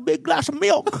Day. Have a big glass of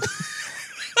milk.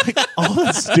 Like, all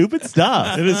that stupid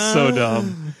stuff. It is so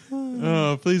dumb.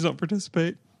 Oh, please don't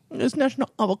participate. It's National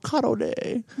Avocado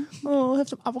Day. Oh, have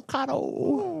some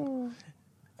avocado.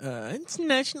 It's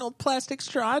National Plastic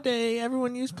Straw Day.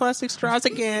 Everyone use plastic straws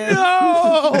again.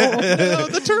 Oh, no,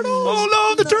 the turtles. Oh,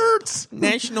 no, the turds.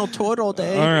 National Turtle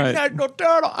Day. All right. National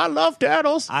Turtle. I love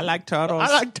turtles. I like turtles.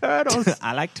 I like turtles.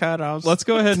 I like turtles. Let's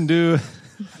go ahead and do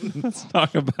Let's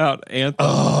talk about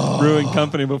Anthem Brewing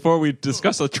Company before we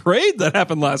discuss a trade that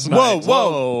happened last night.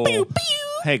 Whoa.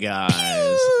 Hey,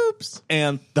 guys.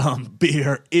 Anthem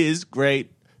beer is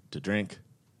great to drink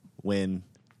when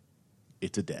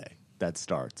it's a day that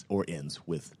starts or ends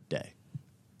with day.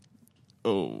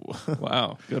 Oh.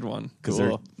 Wow, good one. Because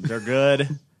they're good.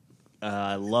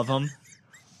 I love them.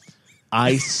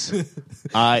 Ice.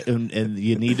 And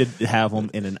you need to have them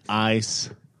in an ice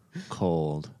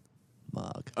cold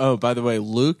mug. Oh, by the way,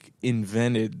 Luke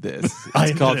invented this.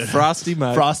 It's called Frosty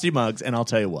Mug. Frosty mugs, and I'll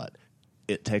tell you what,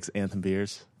 it takes Anthem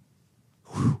beers.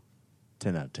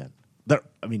 10 out of 10.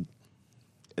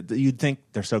 You'd think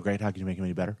they're so great. How can you make them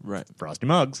any better? Right. Frosty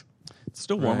mugs. It's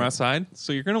still warm Right. outside,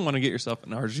 so you're going to want to get yourself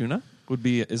an Arjuna.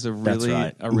 Is a really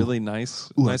right. really nice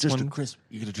Just one. a crisp.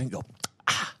 You're going to drink and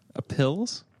go. A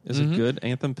Pils is a good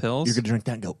Anthem Pils. You're going to drink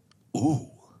that and go, ooh.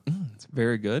 It's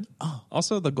very good.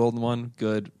 Also, the golden one,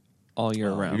 good all year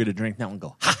round. You're going to drink that one and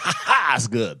go, ha, ha, ha. It's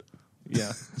good.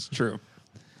 Yeah, it's true.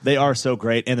 They are so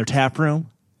great. And their tap room,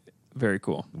 Very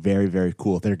cool. very, very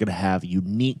cool. They're going to have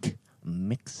unique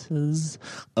mixes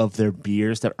of their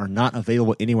beers that are not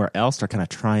available anywhere else. They're kind of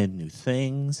trying new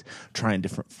things, trying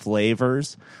different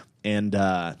flavors, and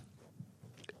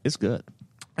it's good.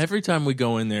 Every time we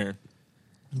go in there,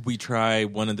 we try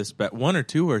one of the one or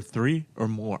two or three or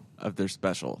more of their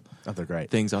special Oh, they're great.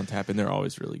 things on tap, and they're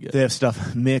always really good. They have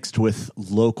stuff mixed with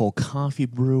local coffee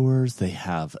brewers. They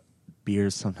have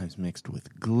beers sometimes mixed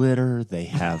with glitter. They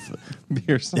have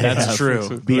Beers. They That's have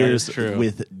true. beers That is true.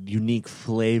 with unique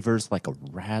flavors, like a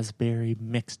raspberry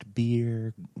mixed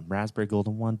beer, raspberry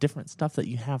golden one, different stuff that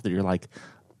you have that you're like,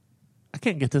 I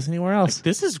can't get this anywhere else.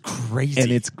 This is crazy, And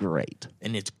it's great.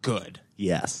 and it's good.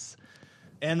 Yes.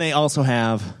 And they also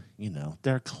have,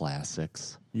 their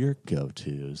classics, your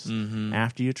go-tos. Mm-hmm.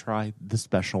 After you try the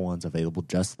special ones available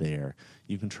just there,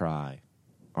 you can try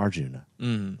Arjuna,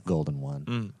 golden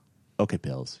one, OK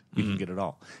Pills. You can get it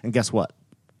all. And guess what?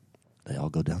 They all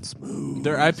go down smooth.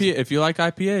 Their IPA, if you like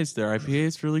IPAs, their IPA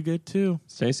is really good too.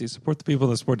 Stacey, support the people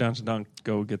that support Down to Dunk.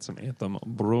 Go get some Anthem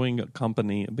Brewing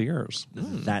Company beers.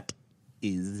 That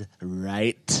is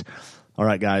right. All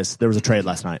right, guys. There was a trade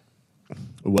last night.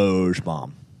 Woj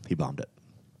bomb. He bombed it.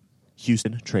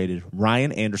 Houston traded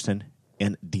Ryan Anderson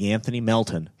and DeAnthony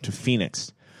Melton to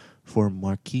Phoenix for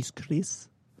Marquise Chris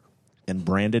and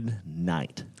Brandon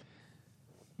Knight.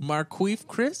 Marquise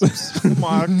Crisps.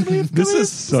 This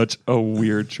is such a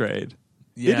weird trade.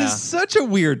 It Yeah. is such a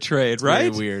weird trade,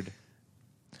 right? Very weird.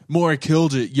 Moore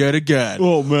killed it yet again.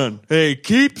 Oh, man. He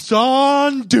keeps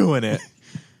on doing it.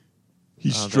 He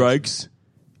strikes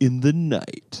in the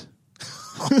night.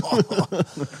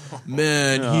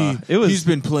 Man, he's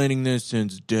been planning this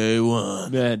since day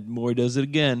one. Man, Moore does it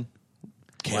again.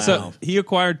 Wow. So he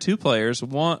acquired two players.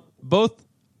 Both,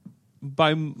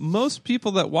 by most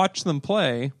people that watch them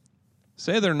play,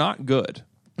 say they're not good.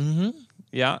 Mm-hmm.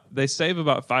 Yeah, they save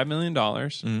about $5 million.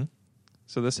 Mm-hmm.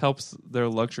 So this helps their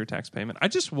luxury tax payment. I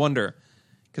just wonder,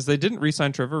 because they didn't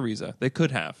re-sign Trevor Ariza. They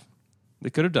could have. They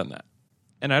could have done that.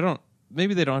 And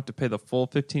maybe they don't have to pay the full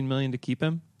 $15 million to keep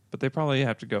him, but they probably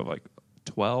have to go like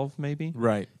 12 maybe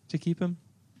Right. to keep him.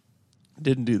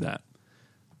 Didn't do that.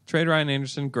 Trade Ryan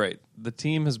Anderson, great. The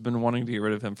team has been wanting to get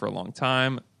rid of him for a long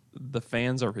time. The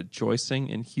fans are rejoicing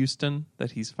in Houston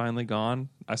that he's finally gone.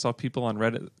 I saw people on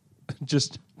Reddit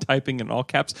just typing in all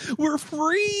caps, "We're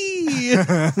free!"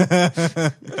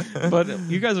 But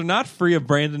you guys are not free of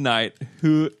Brandon Knight,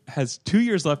 who has 2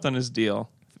 years left on his deal.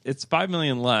 It's $5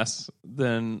 million less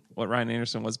than what Ryan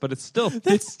Anderson was, but it's still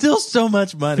That's still so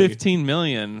much money. $15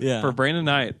 million Yeah. for Brandon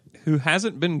Knight, who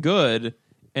hasn't been good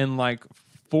in like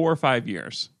 4 or 5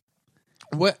 years.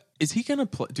 What is he going to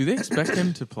play? Do they expect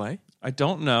him to play? I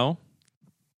don't know.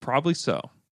 Probably so.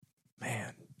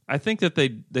 Man, I think that they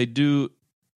do.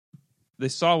 They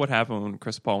saw what happened when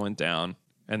Chris Paul went down,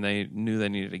 and they knew they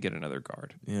needed to get another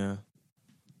guard. yeah.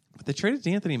 But they traded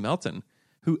D'Anthony Melton,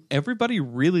 who everybody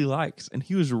really likes, and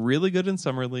he was really good in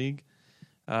summer league.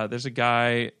 There's a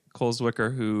guy, Cole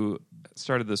Zwicker, who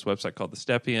started this website called The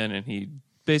Stepien, and he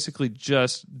basically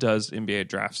just does NBA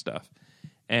draft stuff.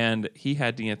 And he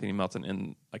had D'Anthony Melton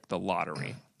in like the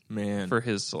lottery Man. for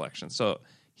his selection. So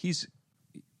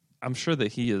I'm sure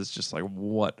that he is just like,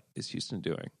 what is Houston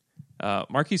doing?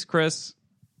 Marquise Chris,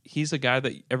 he's a guy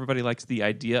that everybody likes the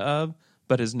idea of,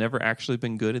 but has never actually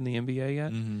been good in the NBA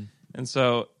yet. Mm-hmm. And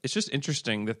so it's just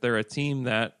interesting that they're a team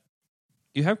that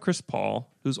you have Chris Paul,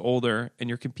 who's older, and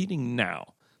you're competing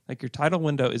now. Like your title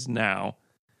window is now.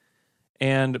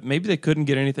 And maybe they couldn't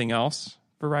get anything else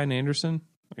for Ryan Anderson.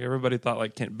 Like everybody thought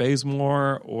like Kent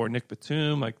Bazemore or Nick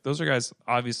Batum. Like those are guys,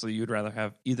 obviously you'd rather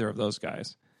have either of those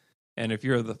guys. And if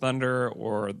you're the Thunder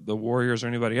or the Warriors or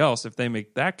anybody else, if they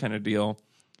make that kind of deal,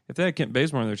 if they had Kent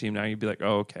Bazemore on their team now, you'd be like,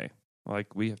 oh, okay.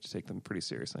 Like, we have to take them pretty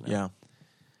seriously now. Yeah.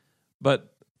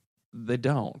 But they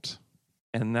don't.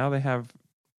 And now they have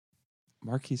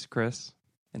Marquise Chris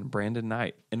and Brandon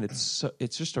Knight. And it's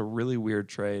just a really weird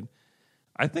trade.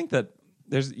 I think that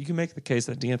you can make the case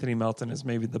that D'Anthony Melton is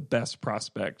maybe the best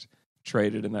prospect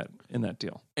traded in that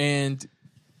deal. And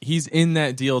he's in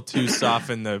that deal to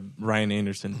soften the Ryan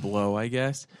Anderson blow, I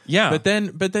guess. Yeah. But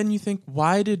then you think,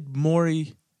 why did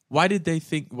they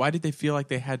feel like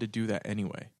they had to do that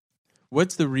anyway?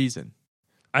 What's the reason?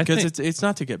 Because it's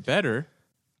not to get better.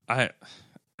 I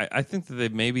think that they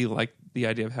maybe like the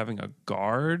idea of having a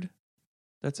guard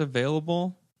that's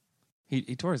available.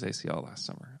 He tore his ACL last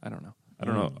summer. I don't know. I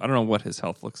don't know what his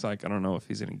health looks like. I don't know if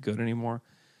he's any good anymore.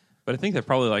 But I think they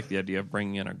probably like the idea of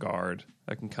bringing in a guard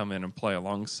that can come in and play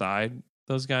alongside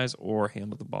those guys or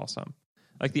handle the ball some.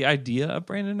 Like, the idea of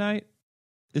Brandon Knight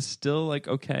is still like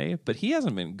okay, but he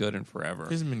hasn't been good in forever.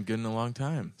 He hasn't been good in a long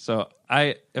time. So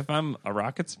if I'm a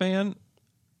Rockets fan,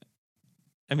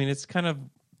 I mean, it's kind of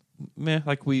meh.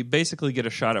 Like, we basically get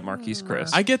a shot at Marquise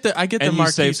Chris. I get the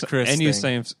Marquise Chris and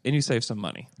thing. you save some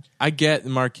money. I get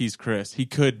Marquise Chris. He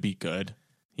could be good.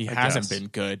 He I hasn't guess. been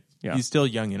good. Yeah. He's still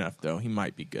young enough, though. He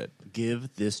might be good.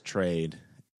 Give this trade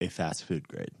a fast food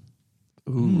grade.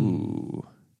 Ooh.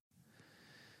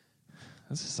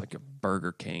 This is like a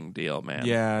Burger King deal, man.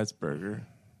 Yeah, it's burger.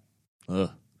 Ugh,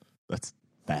 that's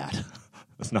bad.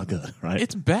 That's not good, right?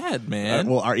 It's bad, man.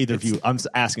 Well, are either of you? I'm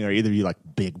asking. Are either of you like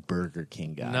big Burger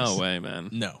King guys? No way, man.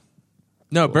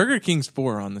 No. Burger King's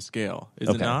 4 on the scale. Is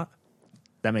it Okay. not?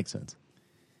 That makes sense.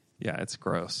 Yeah, it's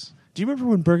gross. Do you remember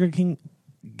when Burger King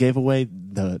gave away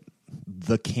the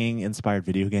King inspired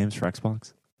video games for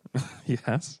Xbox?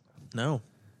 Yes. No.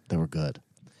 They were good.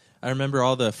 I remember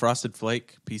all the Frosted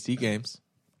Flake PC games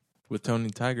with Tony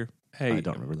Tiger. Hey, I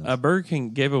don't remember those. Burger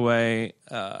King gave away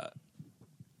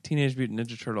Teenage Mutant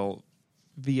Ninja Turtle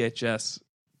VHS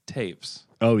tapes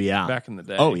Oh yeah. back in the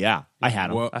day. Oh yeah. I had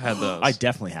them. Whoa. I had those. I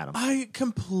definitely had them. I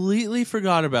completely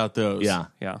forgot about those. Yeah.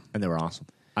 Yeah. And they were awesome.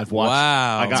 I've watched.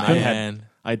 Wow, man.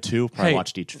 I had 2. Probably Hey,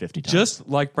 watched each 50 times. Just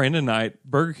like Brandon Knight,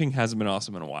 Burger King hasn't been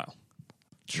awesome in a while.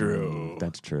 True.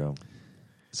 That's true.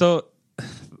 So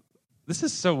this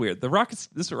is so weird.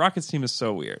 This Rockets team is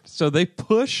so weird. So they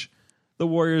push the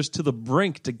Warriors to the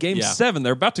brink to Game 7.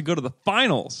 They're about to go to the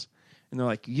finals, and they're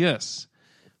like, "Yes,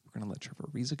 we're going to let Trevor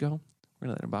Ariza go. We're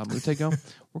going to let Bob Mute go.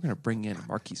 We're going to bring in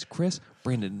Marquise Chris,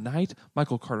 Brandon Knight,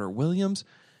 Michael Carter Williams,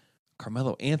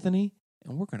 Carmelo Anthony,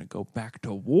 and we're going to go back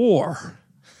to war."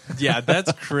 Yeah,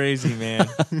 that's crazy, man.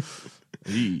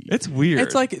 It's weird.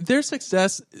 It's like their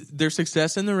success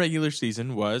in the regular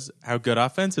season was how good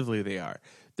offensively they are.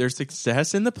 Their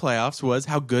success in the playoffs was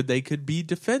how good they could be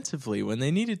defensively when they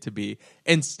needed to be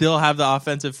and still have the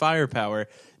offensive firepower.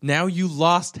 Now you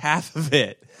lost half of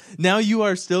it. Now you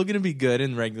are still going to be good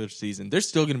in the regular season. They're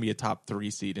still going to be a top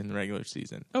 3 seed in the regular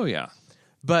season. oh yeah.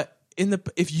 But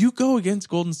if you go against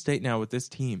Golden State now with this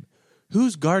team,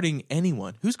 who's guarding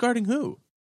anyone? Who's guarding who?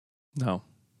 No.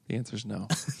 The answer is no.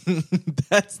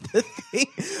 That's the thing.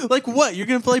 Like what? You're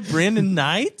going to play Brandon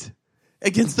Knight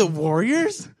against the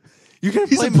Warriors? You're going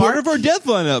to play our death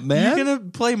lineup, You're going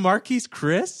to play Marquise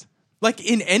Chris? Like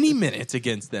in any minutes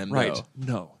against them, Right. though.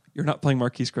 No. You're not playing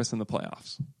Marquise Chris in the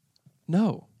playoffs.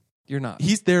 No. You're not.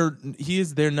 He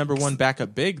is their number 1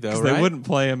 backup big, though, 'Cause right? they wouldn't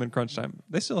play him in crunch time.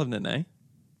 They still have Nene.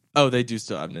 Oh, they do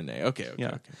still have Nene. Okay.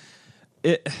 Yeah.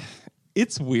 Okay.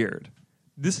 It's weird.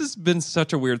 This has been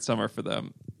such a weird summer for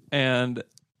them. And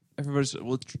everybody's,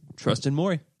 well, trust in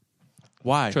Morey.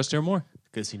 Why? Trust Daryl Moore.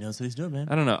 Because he knows what he's doing, man.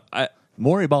 I don't know.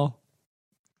 Maury ball.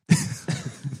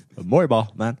 Maury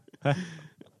ball, man.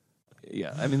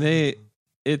 Yeah, I mean,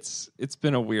 it's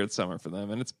been a weird summer for them,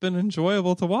 and it's been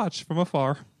enjoyable to watch from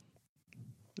afar.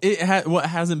 What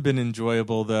hasn't been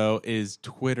enjoyable, though, is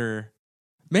Twitter.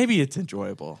 Maybe it's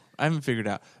enjoyable. I haven't figured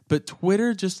out. But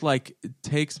Twitter just like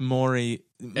takes Morey.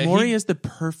 Morey is the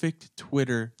perfect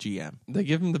Twitter GM. They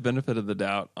give him the benefit of the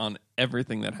doubt on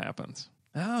everything that happens.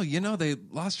 Oh, they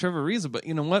lost Trevor Ariza, but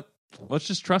you know what? Let's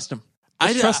just trust him.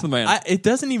 Let's trust the man. It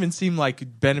doesn't even seem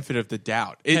like benefit of the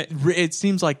doubt. It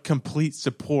seems like complete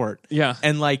support. Yeah.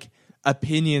 And like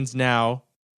opinions now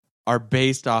are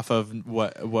based off of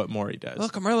what Morey does. Well,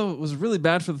 Carmelo was really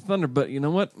bad for the Thunder, but you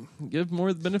know what? Give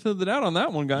Morey the benefit of the doubt on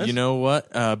that one, guys. You know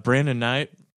what? Brandon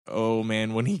Knight, oh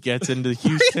man, when he gets into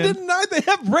Houston. Brandon Knight, they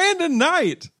have Brandon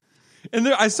Knight. And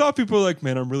I saw people like,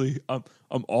 man,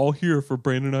 I'm all here for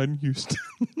Brandon Knight in Houston.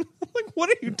 Like, what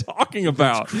are you talking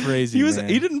about? That's crazy, man.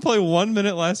 He didn't play 1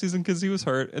 minute last season because he was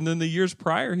hurt, and then the years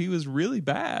prior he was really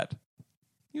bad.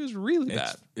 He was really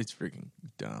bad. It's freaking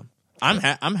dumb.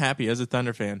 I'm happy as a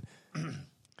Thunder fan.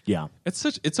 Yeah.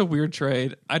 It's a weird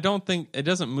trade. I don't think it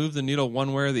doesn't move the needle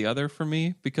one way or the other for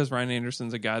me because Ryan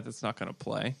Anderson's a guy that's not going to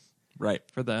play Right.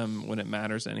 for them when it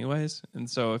matters anyways. And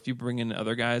so if you bring in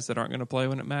other guys that aren't going to play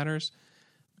when it matters,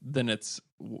 then it's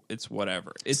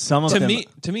whatever. It's Some of to them- me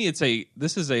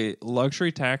this is a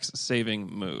luxury tax saving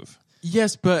move.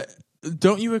 Yes, but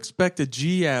don't you expect a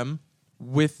GM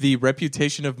with the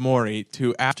reputation of Maury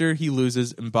to, after he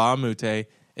loses Mbah a Moute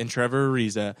and Trevor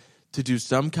Ariza, to do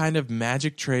some kind of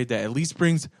magic trade that at least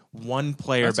brings one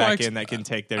player That's why back in that can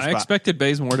take their I spot? expected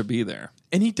Bazemore to be there.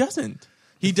 And he doesn't.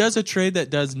 He does a trade that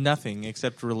does nothing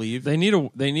except relieve. They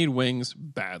need wings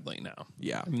badly now.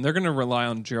 Yeah. I mean, they're going to rely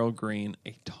on Gerald Green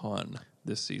a ton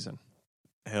this season.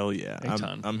 Hell yeah.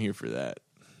 ton. I'm here for that.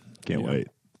 Can't wait.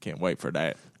 Can't wait for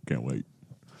that. Can't wait.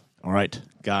 All right,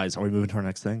 guys, are we moving to our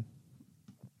next thing?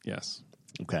 Yes.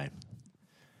 Okay.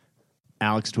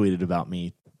 Alex tweeted about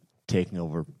me taking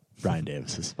over Brian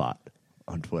Davis's spot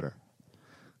on Twitter.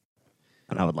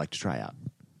 And I would like to try out.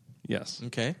 Yes.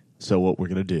 Okay. So what we're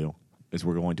going to do is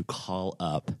we're going to call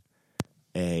up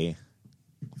a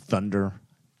Thunder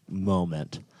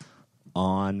moment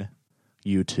on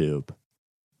YouTube,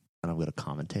 and I'm going to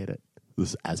commentate it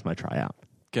this as my tryout.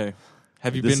 Okay.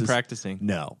 Have you This been is- practicing?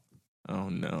 No. Oh,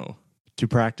 no. To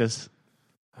practice,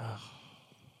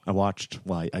 I watched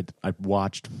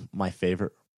my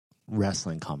favorite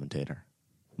wrestling commentator,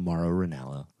 Mauro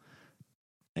Ranallo,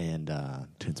 and to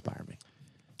inspire me.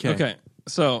 Okay.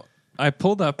 So I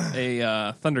pulled up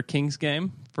a Thunder Kings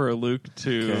game for Luke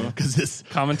to Because this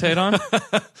commentate on.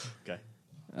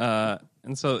 okay.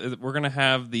 And so we're going to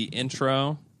have the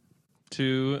intro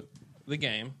to the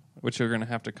game, which you're going to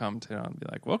have to commentate on and be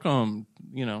like, welcome,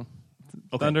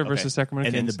 Thunder versus Sacramento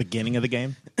and Kings. in the beginning of the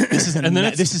game, this is a And then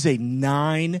it's- this is a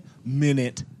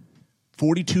 9-minute,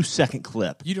 42-second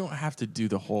clip. You don't have to do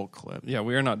the whole clip. Yeah,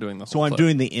 we are not doing the whole So I'm clip.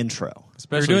 doing the intro. You're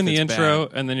Especially doing if the it's intro,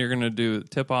 bad. and then you're going to do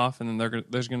tip off, and then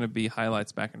there's going to be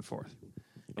highlights back and forth.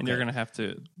 And you're going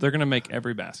to they're going to make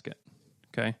every basket.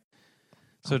 Okay?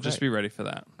 So just be ready for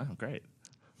that. Oh, great.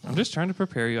 I'm just trying to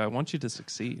prepare you. I want you to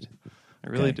succeed. I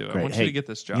really Okay, do. I great. want Hey, you to get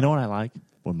this job. You know what I like?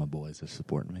 When my boys are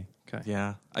supporting me. Okay.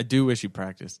 Yeah. I do wish you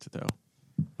practiced, though.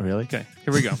 Really? Okay,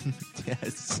 here we go.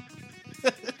 Yes.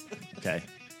 Okay.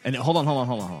 And hold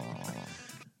on.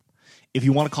 If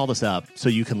you want to call this up so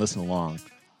you can listen along,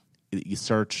 you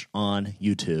search on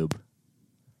YouTube.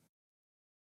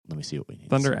 Let me see what we need.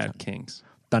 Thunder Search at on- Kings.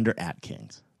 Thunder at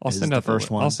Kings. I'll Is send the out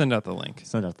first one. I'll send out the link.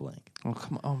 Send out the link. Oh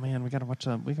come on! Oh man, we gotta watch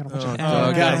a. We gotta watch Oh, an oh,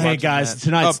 ad. God. Hey watch guys,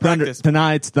 that.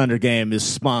 tonight's Thunder game is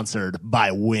sponsored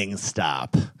by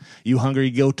Wingstop. You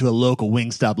hungry? Go to a local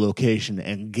Wingstop location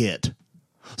and get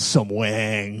some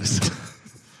wings.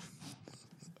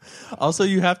 Also,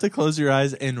 you have to close your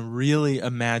eyes and really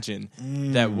imagine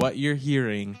that what you're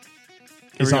hearing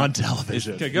It's we go. on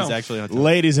television. Okay, go. is actually on television.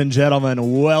 Ladies and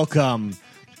gentlemen, welcome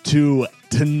to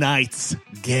tonight's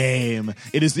game.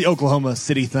 It is the Oklahoma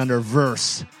City Thunder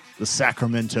versus the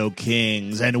Sacramento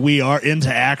Kings, and we are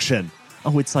into action.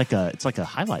 Oh, it's like a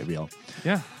highlight reel.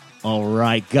 Yeah. All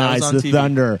right, guys, on the TV.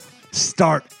 Thunder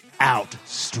start out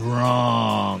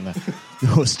strong.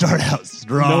 Start out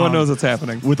strong. No one knows what's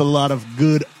happening. with a lot of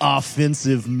good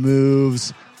offensive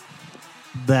moves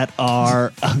that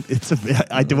are.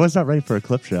 I was not ready for a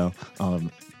clip show.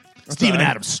 Steven right.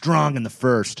 Adams strong in the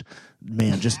first.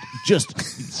 Man, just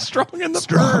Strong in the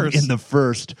strong first. in the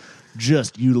first.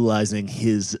 Just utilizing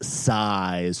his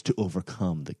size to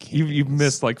overcome the Kings. You've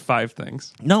missed like 5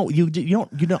 things. No, you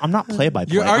don't. You know, I'm not play by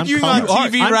play. You're arguing on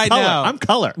TV right now. I'm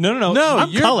color. No. No, I'm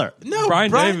you're- color. No,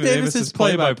 Brian Davis is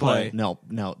play-by-play. No,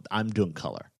 I'm doing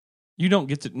color. You don't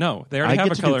get to. No, they already I have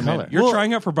get a to do color man. color. You're Well,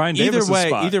 trying out for Brian Either Davis' way,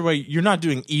 spot. you're not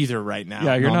doing either right now.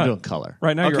 Yeah, you're No, not I'm doing color.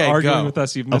 right now. Okay, you're arguing go. with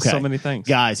us. You've missed so many things.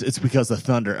 Guys, it's because the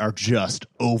Thunder are just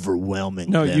overwhelming.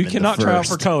 No, them you in cannot the try out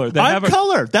first. for color. They I'm have a-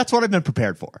 color. That's what I've been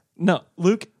prepared for. No,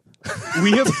 Luke.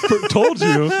 We have told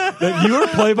you that you are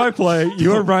play-by-play.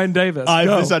 You are Brian Davis. I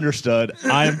Go. misunderstood.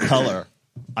 I am color.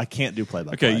 I can't do play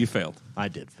by play. Okay, you failed. I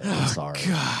did fail. I'm sorry.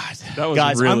 That was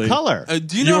Guys, really. I'm color.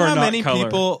 Do you know are how not many color.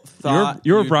 people thought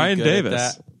You were you'd be Brian good at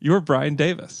Davis. that? You were Brian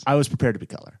Davis. I was prepared to be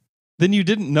color. Then you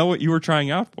didn't know what you were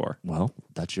trying out for. Well,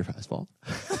 that's your guys' fault.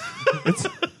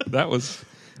 That was.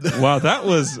 Wow, that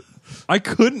was. I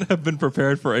couldn't have been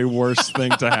prepared for a worse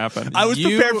thing to happen. I was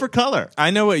You- prepared for color.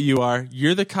 I know what you are.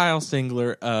 You're the Kyle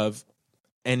Singler of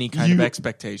any kind of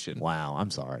expectation. Wow,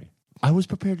 I'm sorry. I was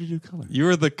prepared to do color. You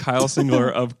were the Kyle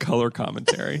Singler of color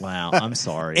commentary. Wow, I'm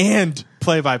sorry. And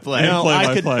play-by-play. No,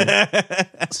 I could- Play-by-play.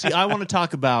 See, I want to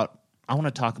talk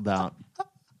about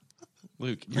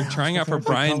Luke, you're trying out for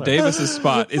Brian Davis's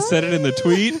spot. It said it in the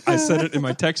tweet. I said it in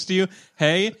my text to you.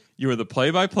 Hey, you were the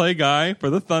play-by-play guy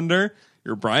for the Thunder.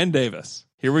 You're Brian Davis.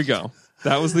 Here we go.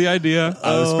 That was the idea.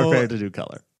 I was prepared to do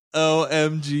color.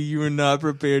 OMG, you were not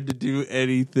prepared to do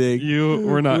anything. You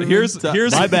were not. Here's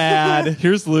My bad.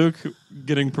 Here's Luke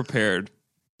getting prepared.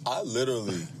 I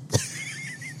literally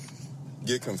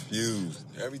get confused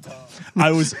every time.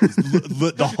 I was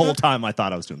the whole time I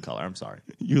thought I was doing color. I'm sorry.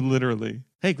 You literally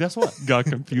Hey, guess what? got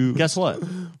confused. Guess what?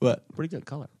 What? Pretty good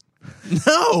color.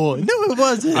 No, it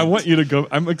wasn't. I want you to go.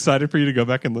 I'm excited for you to go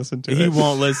back and listen to it. He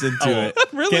won't listen to it.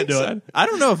 I'm really Can't do it. excited. I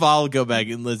don't know if I'll go back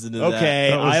and listen to that. Okay,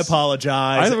 That was- I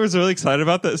apologize. I was really excited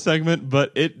about that segment,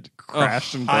 but it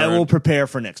crashed and burned. I will prepare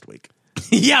for next week.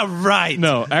 Yeah, right.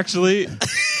 No, actually,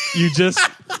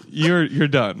 you're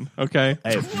done. Okay.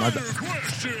 Hey, my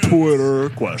Twitter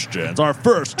questions. Our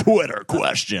first Twitter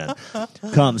question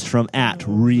comes from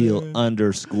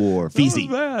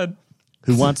 @real_Feezy, Bad.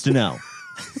 who wants to know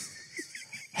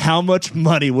how much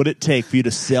money would it take for you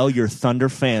to sell your Thunder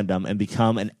fandom and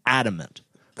become an adamant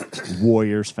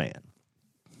Warriors fan?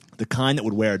 The kind that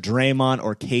would wear a Draymond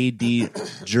or KD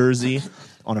jersey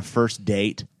on a first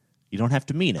date. You don't have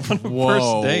to mean it,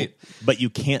 First date. but you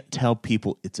can't tell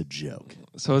people it's a joke.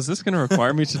 So is this going to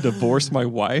require me to divorce my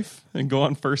wife and go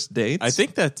on first dates? I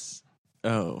think that's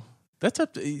up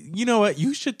to you. Know what?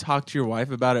 You should talk to your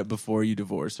wife about it before you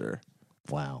divorce her.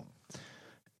 Wow.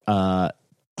 What?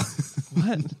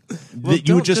 That you would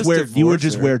don't just just wear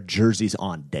divorce her. wear jerseys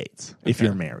on dates if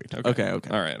you're married. Okay. All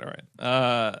right.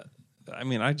 I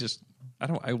mean, I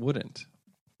wouldn't.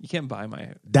 You can't buy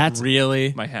That's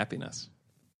Really? my happiness.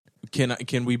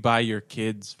 Can we buy your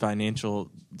kids financial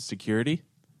security?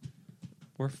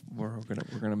 We're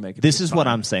gonna make it. this be is what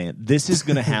fine. I'm saying. This is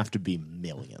going to have to be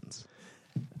millions.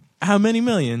 How many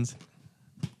millions?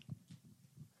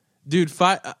 Dude,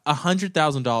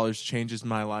 $100,000 changes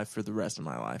my life for the rest of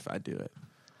my life. I do it.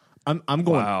 I'm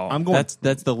going. Wow. I'm going.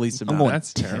 That's the least I'm amount. going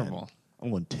That's 10. terrible. I'm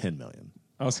going 10 million.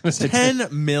 I was gonna say 10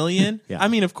 million? Yeah. I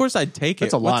mean, of course I'd take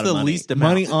That's it. a lot What's of the money. least amount?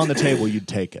 Money on the table, you'd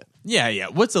take it. Yeah.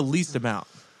 What's the least amount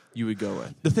you would go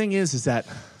with? The thing is that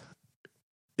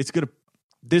it's going to.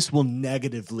 This will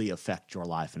negatively affect your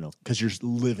life because you're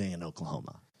living in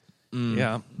Oklahoma.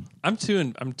 Yeah, I'm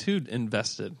too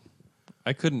invested.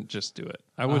 I couldn't just do it.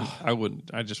 I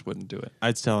wouldn't. I just wouldn't do it.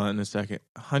 I'd sell it in a second.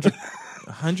 100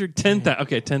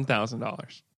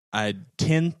 $10,000. I'd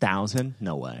 10,000?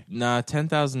 No way. Nah,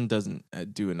 10,000 doesn't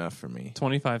do enough for me.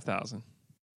 25,000.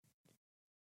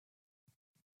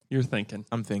 You're thinking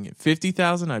I'm thinking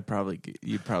 50,000.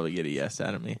 You'd probably get a yes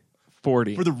out of me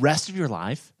 40. For the rest of your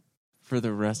life? for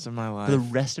the rest of my life. For the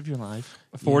rest of your life?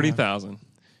 40,000.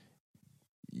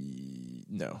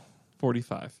 No.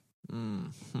 45. Oh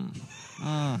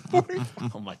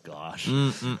my gosh.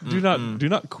 Do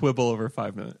not quibble over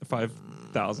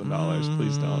 $5,000.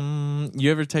 Please don't.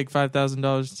 You ever take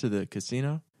 $5,000 to the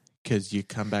casino? Because you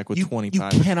come back with You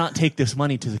 25. cannot take this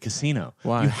money to the casino.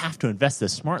 Why? You have to invest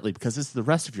this smartly because this is the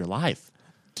rest of your life.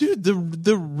 Dude, the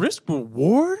risk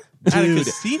reward at a Dude,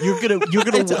 casino? you're gonna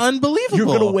It's unbelievable. You're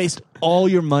gonna waste all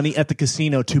your money at the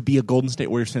casino to be a Golden State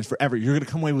Warriors fan forever. You're gonna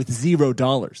come away with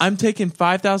 $0. I'm taking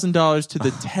 $5,000 to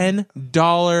the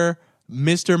 $10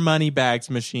 Mr. Moneybags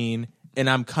machine, and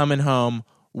I'm coming home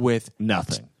with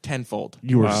Nothing. tenfold.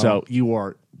 You are Wow.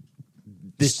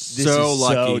 this So is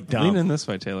lucky. so Lean dumb. in this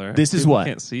way, Taylor. This is People what?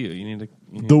 can't see you. You need to.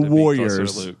 You need The to be closer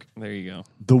Warriors- to Luke. There you go.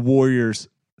 The Warriors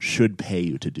should pay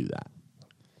you to do that.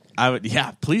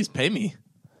 Yeah, please pay me.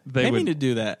 They Pay me would. to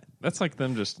do that. That's like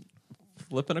them just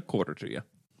flipping a quarter to you.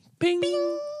 Bing.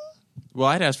 Well,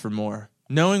 I'd ask for more.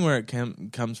 Knowing where it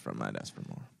comes from, I'd ask for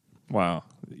more. Wow.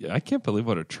 I can't believe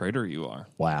what a traitor you are.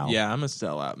 Wow. Yeah, I'm a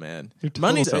sellout, man. You're a total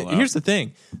Money's sellout. Here's the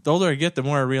thing: the older I get, the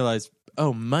more I realize,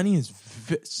 money is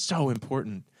so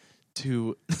important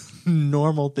to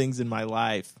normal things in my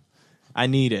life. I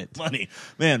need it. Money.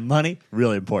 Man, money,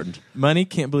 really important. Money,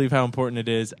 can't believe how important it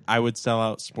is. I would sell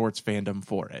out sports fandom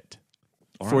for it,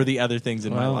 for the other things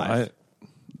in my life.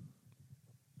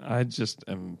 I just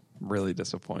am really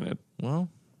disappointed. Well,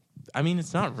 I mean,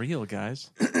 it's not real,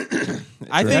 guys.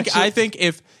 I think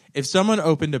if someone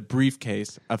opened a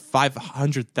briefcase of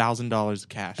 $500,000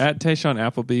 cash, At Tayshawn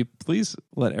Appleby, please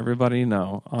let everybody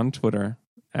know on Twitter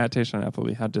at Tayshawn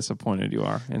Appleby how disappointed you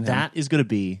are in him. That is going to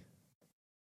be.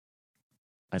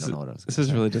 I don't know what I was. This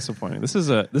is really disappointing. This was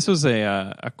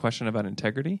a question about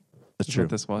integrity. That's Is true. what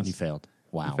this was. And you failed.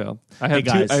 Wow. You failed. Hey,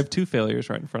 guys. I have two failures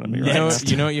right in front of me. you Right know, now.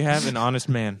 you know what you have? An honest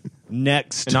man,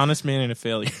 Next, an honest man, and a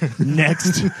failure.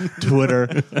 next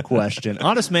Twitter question.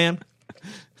 Honest man,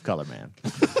 color man.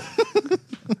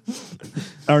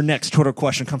 Our next Twitter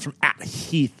question comes from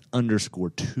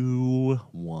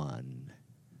 @Heath_21.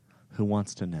 Who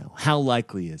wants to know, how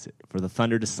likely is it for the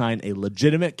Thunder to sign a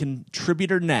legitimate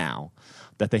contributor now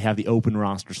that they have the open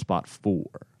roster spot for?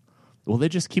 Will they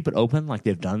just keep it open like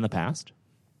they've done in the past?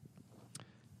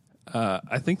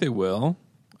 I think they will.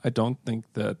 I don't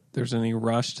think that there's any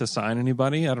rush to sign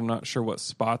anybody. I'm not sure what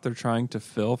spot they're trying to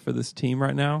fill for this team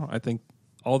right now. I think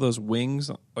all those wings,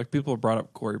 like people have brought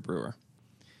up Corey Brewer.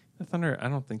 The Thunder, I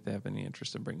don't think they have any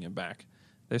interest in bringing him back.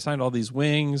 They signed all these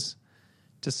wings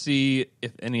to see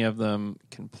if any of them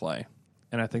can play.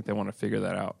 And I think they want to figure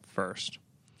that out first.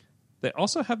 They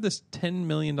also have this $10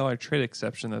 million trade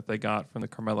exception that they got from the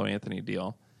Carmelo Anthony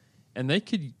deal. And they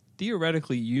could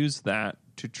theoretically use that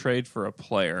to trade for a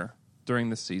player during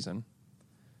the season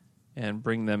and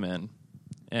bring them in.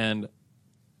 And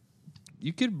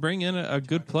you could bring in a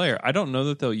good player. I don't know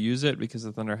that they'll use it because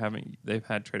the Thunder they've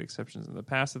had trade exceptions in the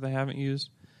past that they haven't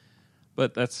used.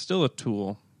 But that's still a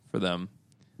tool for them.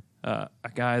 A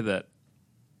guy that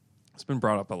has been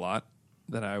brought up a lot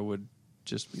that I would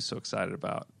just be so excited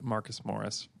about, Marcus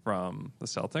Morris from the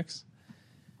Celtics.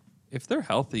 If they're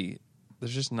healthy,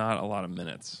 there's just not a lot of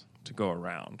minutes to go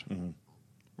around. Mm-hmm.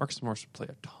 Marcus Morris would play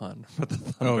a ton for the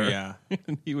Thunder. Oh, yeah.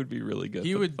 And he would be really good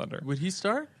He for would. the Thunder. Would he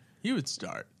start? He would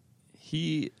start.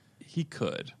 He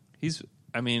could. He's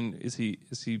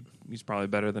probably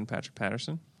better than Patrick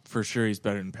Patterson? For sure, he's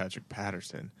better than Patrick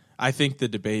Patterson. I think the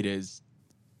debate is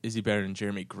he better than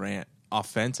Jeremy Grant?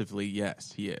 Offensively,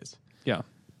 yes, he is. Yeah.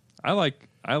 I like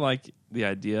the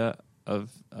idea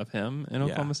of him in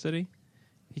Oklahoma City.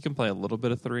 He can play a little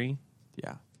bit of three.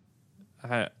 Yeah.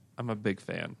 I'm a big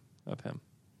fan of him.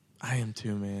 I am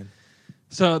too, man.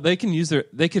 So they can use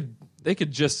they could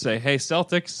just say, "Hey,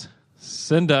 Celtics,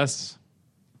 send us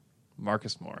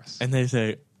Marcus Morris." And they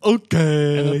say,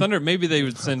 "Okay." And the Thunder, maybe they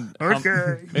would send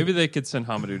maybe they could send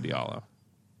Hamidou Diallo.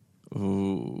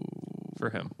 Ooh.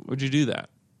 For him. Would you do that?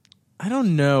 I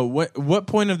don't know. What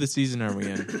point of the season are we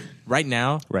in? Right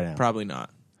now? Right now. Probably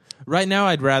not. Right now,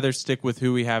 I'd rather stick with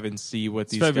who we have and see what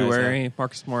It's these guys February. have.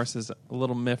 Marcus Morris is a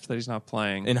little miffed that he's not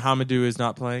playing. And Hamidou is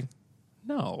not playing?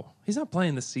 No, he's not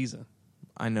playing this season.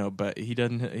 I know, but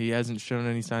he hasn't shown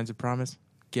any signs of promise.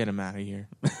 Get him out of here.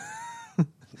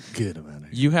 Get him out of here.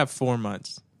 You have 4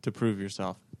 months to prove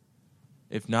yourself.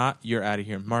 If not, you're out of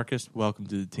here. Marcus, welcome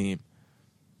to the team.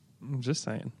 I'm just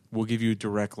saying. We'll give you a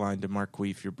direct line to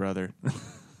Marquise, your brother,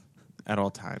 at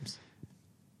all times.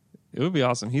 It would be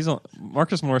awesome.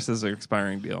 Marcus Morris is an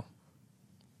expiring deal.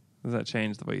 Does that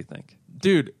change the way you think?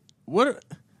 Dude, what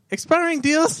expiring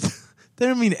deals? They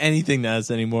don't mean anything to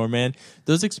us anymore, man.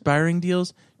 Those expiring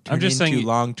deals turn into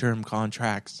long-term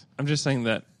contracts. I'm just saying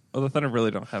that the Thunder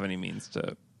really don't have any means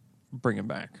to bring him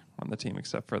back on the team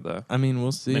except for the. I mean,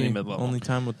 we'll see. Mini mid-level. Only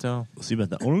time will tell. We'll see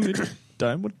about the only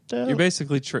time will tell. You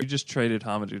basically you just traded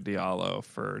Hamidou Diallo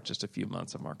for just a few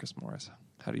months of Marcus Morris.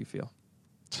 How do you feel?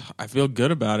 I feel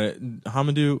good about it.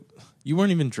 Hamidou, you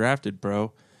weren't even drafted,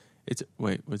 bro.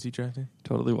 Wait, was he drafted?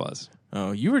 Totally was.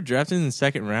 Oh, you were drafted in the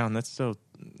second round. That's so.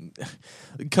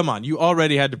 Come on, you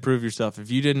already had to prove yourself. If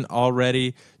you didn't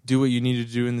already do what you needed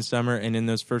to do in the summer and in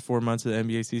those first 4 months of the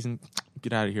NBA season,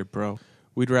 get out of here, bro.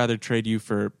 We'd rather trade you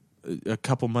for a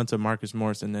couple months of Marcus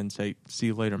Morris and then say, "See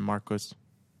you later, Marcus."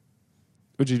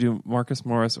 Would you do Marcus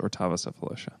Morris or Tava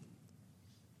Cephalosha?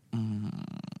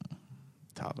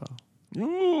 Tavo.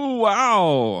 Ooh,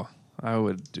 wow. I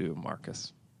would do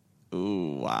Marcus.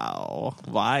 Ooh, wow.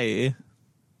 Why?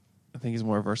 I think he's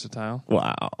more versatile.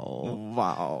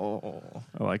 Wow.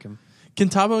 I like him. Can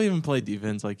Tabo even play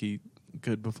defense like he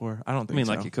could before? I don't I think mean,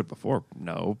 so. like he could before.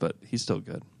 No, but he's still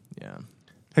good. Yeah.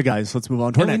 Hey guys, let's move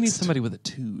on to our we need next somebody with a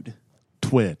tude.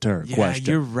 Twitter Yeah, question.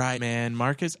 you're right, man.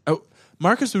 Marcus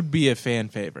would be a fan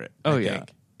favorite. Oh, I yeah.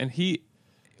 think. And he'd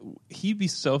be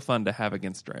so fun to have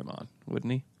against Draymond,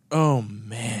 wouldn't he? Oh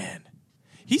man.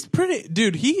 He's pretty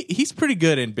dude, he's pretty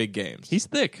good in big games. He's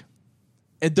thick.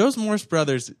 And those Morris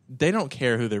brothers, they don't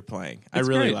care who they're playing. I It's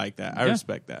really great. like that. I Yeah.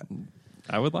 respect that.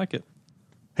 I would like it.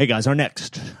 Hey guys, our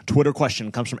next Twitter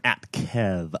question comes from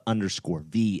 @Kev_VH,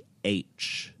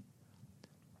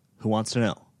 who wants to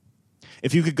know,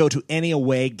 if you could go to any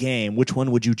away game, which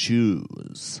one would you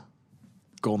choose?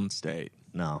 Golden State.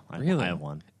 No, I have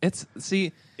one. This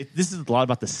This is a lot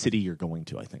about the city you're going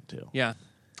to, I think, too. yeah.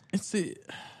 It's the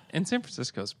And San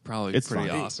Francisco's probably It's pretty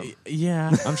fun. awesome.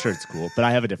 yeah. I'm sure it's cool, but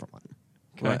I have a different one.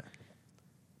 What?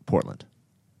 Portland.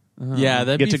 Yeah,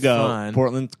 that'd Get be to go. fun.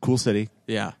 Portland, cool city.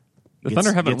 Yeah. The Get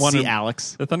Thunder to- haven't get to won see in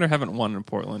Alex. The Thunder haven't won in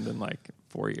Portland in like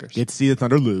 4 years. Get to see the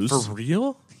Thunder lose. For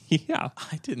real? Yeah,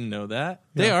 I didn't know that.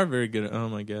 They are very good at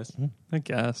home, I guess. I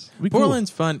guess. Be cool.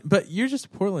 Portland's fun, but you're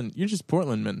just Portland. You're just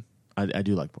Portlandman. I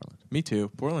do like Portland. Me too.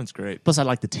 Portland's great. Plus, I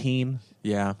like the team.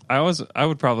 Yeah. I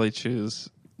would probably choose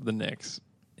the Knicks.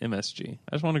 MSG.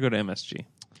 I just want to go to MSG.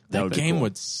 That would be game cool.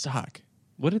 would suck.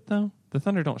 Would it though? The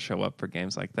Thunder don't show up for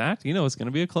games like that. You know it's going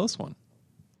to be a close one.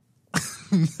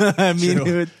 I mean,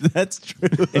 True. that's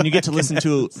true. And you get to listen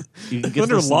to you get to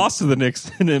Thunder listen- lost to the Knicks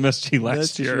in MSG last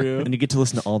That's year. true. and you get to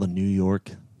listen to all the New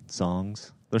York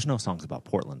songs. There's no songs about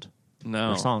Portland. No,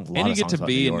 There's a lot and you of get songs to about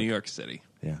be in New New York. York City.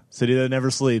 Yeah, city that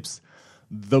never sleeps.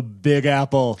 The Big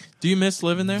Apple. Do you miss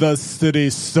living there? The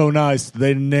city's so nice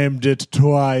they named it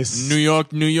twice. New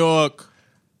York, New York.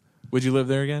 Would you live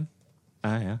there again?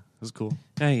 Yeah, it was cool.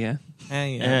 Hey, yeah.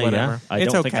 Yeah, whatever. I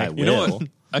It's don't okay. think I will. You know what?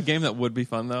 A game that would be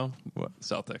fun though. What?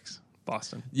 Celtics,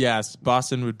 Boston. Yes,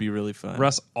 Boston would be really fun.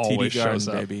 Russ always TD Garden, shows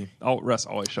up. baby. Oh, Russ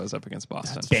always shows up against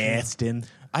Boston. Boston.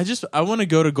 I want to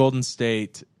go to Golden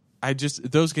State.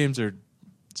 Those games are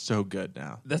so good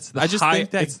now. That's the I just high-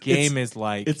 think that it's- game is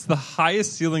like It's the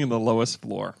highest ceiling and the lowest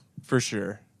floor. for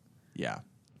sure. Yeah.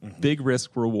 Big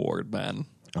risk reward, man.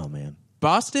 Oh man.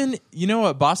 Boston, you know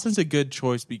what? Boston's a good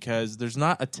choice because there's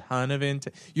not a ton of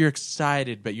you're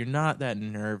excited, but you're not that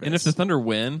nervous. And if the Thunder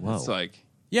win, Whoa. it's like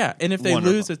yeah, and if they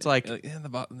Wonderful. lose, it's like the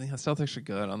Celtics are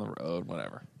good on the road.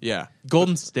 Whatever. yeah.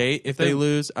 Golden State, if they- they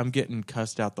lose, I'm getting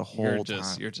cussed out the whole You're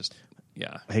time. just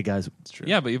yeah. Hey guys,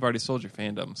 Yeah, but you've already sold your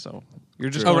fandom, so you're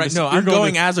just. Oh going right, to, no, you're I'm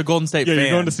going to, as a Golden State yeah, fan.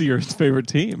 you're going to see your favorite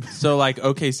team. So like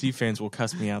OKC fans will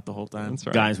cuss me out the whole time. That's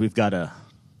right, guys, we're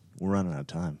running out of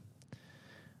time.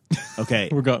 Okay,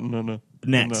 We're gotten on a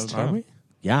next. Are we?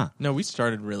 Yeah. No, we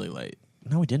started really late.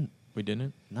 No, we didn't. We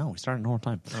didn't. No, we started normal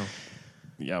time.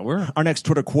 Yeah, we're Our next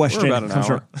Twitter question We're about an comes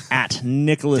hour. from at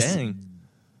Nicholas Dang.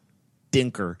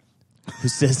 Dinker, who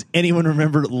says, anyone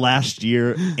remember last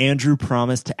year Andrew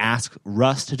promised to ask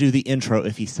Russ to do the intro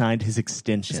if he signed his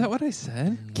extension? Is that what I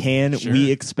said? Can Sure.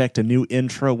 we expect a new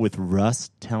intro with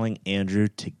Russ telling Andrew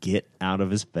to get out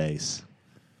of his face?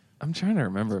 I'm trying to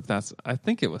remember if that's. I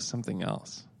think it was something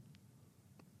else.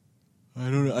 I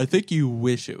don't know. I think you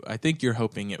wish it. I think you're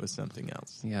hoping it was something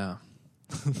else. Yeah,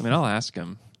 I mean, I'll ask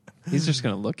him. He's just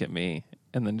going to look at me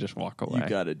and then just walk away. You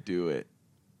got to do it.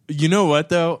 You know what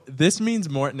though? This means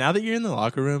more now that you're in the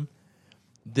locker room.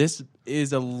 This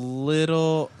is a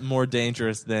little more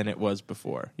dangerous than it was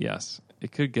before. Yes,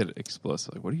 it could get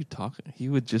explosive. Like, what are you talking? He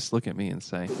would just look at me and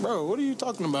say, Bro, what are you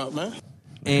talking about, man?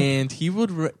 And he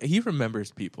would he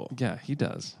remembers people. "Yeah, he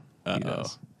does. He Uh-oh.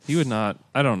 does. He would not.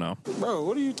 I don't know. Bro,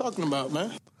 what are you talking about,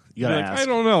 man? You gotta Like, ask. I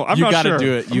don't know. I'm You not gotta sure.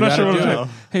 do it. I'm You not gotta sure what do I'm it. doing.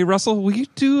 Hey, Russell, will you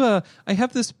do? I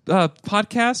have this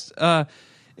podcast.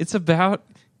 It's about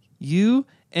you,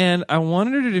 and I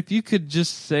wondered if you could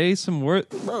just say some words.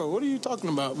 Bro, what are you talking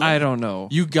about, man? I don't know.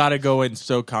 You got to go in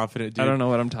so confident, dude. I don't know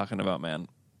what I'm talking about, man.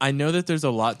 I know that there's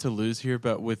a lot to lose here,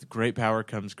 but with great power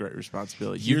comes great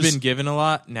responsibility. You've Here's- been given a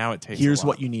lot. Now it takes Here's a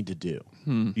lot. what you need to do.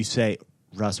 You say,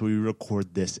 Russ, will you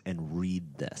record this and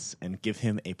read this? And give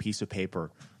him a piece of paper,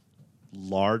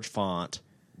 large font,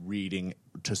 reading,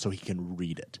 just so he can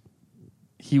read it.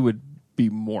 He would be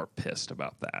more pissed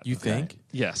about that. You think?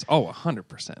 Yes. Oh,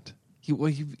 100%. He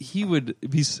would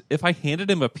be if I handed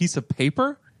him a piece of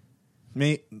paper,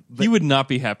 he would not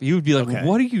be happy. He would be like, Okay.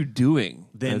 "What are you doing?"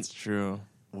 Then, That's true.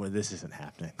 well, this isn't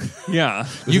happening. Yeah.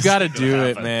 You got to do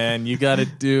it, man. You got to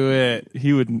do it.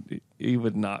 He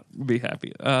would not be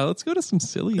happy. Let's go to some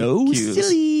silly Oh, cues.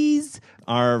 sillies.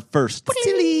 Our first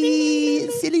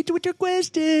silly Twitter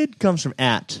question comes from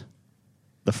at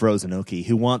the Frozen Okie,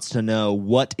 who wants to know,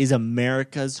 what is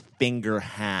America's finger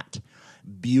hat?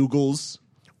 Bugles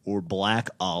or black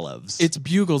olives? It's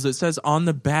bugles. It says on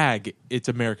the bag, it's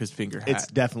America's finger hat. It's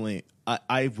definitely.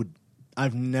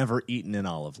 I've never eaten an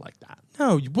olive like that.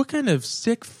 No, what kind of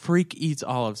sick freak eats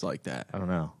olives like that? I don't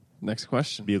know. Next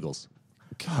question. Bugles.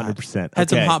 100%. Had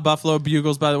some Okay. hot buffalo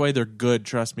bugles, by the way. They're good.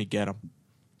 Trust me, get them.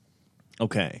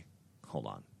 Okay. Hold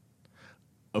on.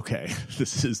 Okay.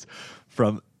 This is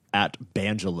from at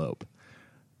Banjalope.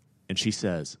 And she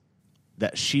says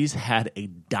that she's had a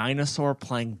dinosaur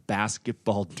playing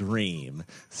basketball dream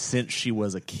since she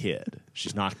was a kid.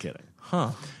 She's not kidding.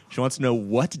 Huh. She wants to know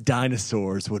what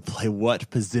dinosaurs would play what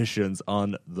positions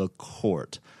on the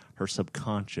court. Her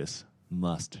subconscious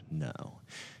must know.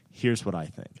 Here's what I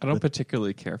think. I don't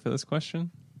particularly care for this question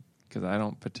because I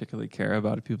don't particularly care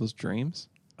about people's dreams.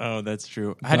 Oh, that's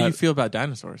true. How do you But- feel about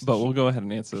dinosaurs? But we'll go ahead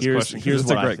and answer this Here's, question. 'cause here's it's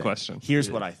what a I great think. question. Here's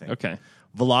what I think. Okay.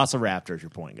 Velociraptor is your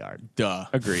point guard. duh.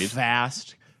 Agreed.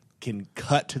 Fast, can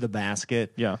cut to the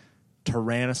basket. Yeah.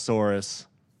 Tyrannosaurus,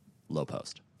 low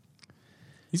post.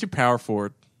 He's your power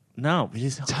forward. No,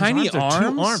 his Tiny arms are 2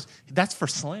 arms? arms. That's for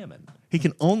slamming. He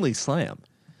can only slam.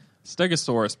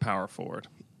 Stegosaurus, power forward.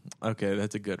 Okay,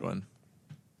 that's a good one.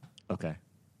 Okay.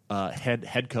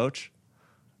 head coach,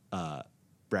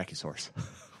 Brachiosaurus.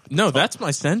 No, that's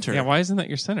my center. Yeah, why isn't that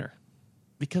your center?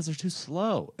 Because they're too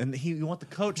slow, and you want the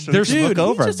coach to There's- look Dude,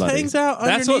 over he just everybody. hangs out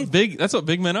That's underneath. what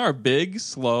big men are. Big,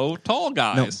 slow, tall No,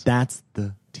 guys. that's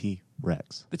the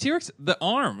T-Rex. The T-Rex, the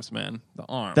arms, man. The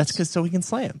arms. That's because so he can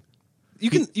slam. you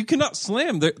cannot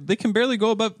slam. They can barely go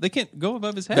above. They can't go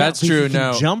above his head. That's He true. can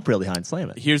No, jump really high and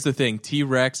slam it. here's the thing: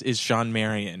 T-Rex is Sean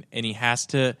Marion, and he has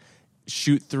to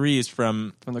shoot threes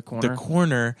from the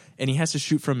corner. and he has to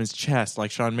shoot from his chest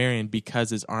like Sean Marion because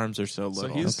his arms are so So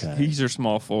little. he's your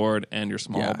small forward and your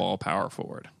small Yeah. ball power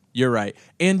forward. You're right.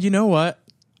 And you know what?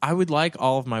 I would like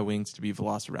all of my wings to be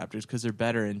Velociraptors because they're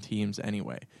better in teams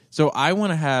anyway. So I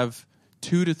want to have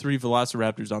 2 to 3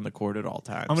 Velociraptors on the court at all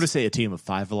times. I'm going to say a team of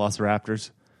 5 Velociraptors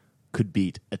could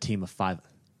beat a team of 5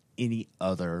 any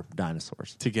other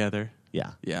dinosaurs. together.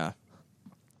 Yeah. Yeah.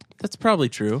 That's probably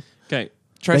true. Okay,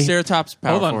 Triceratops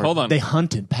power hold on, forward. hold on. They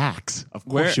hunt in packs. Of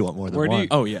course you want more than where do one. you-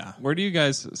 Oh, yeah. Where do you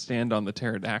guys stand on the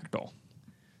pterodactyl?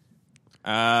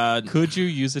 Uh, Could you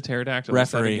use a pterodactyl?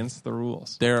 Is that Referee. against the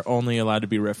rules? they're only allowed to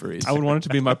be referees. I would want it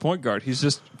to be my point guard. He's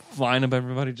just flying up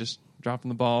everybody, just dropping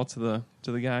the ball to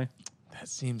the guy. That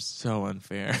seems so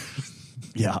unfair.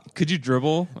 Yeah. Could you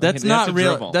dribble? That's You have not to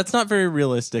real. dribble. That's not very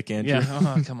realistic, Andrew. yeah.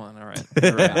 Oh, come on. All right.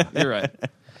 You're right. You're right.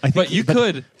 I think But you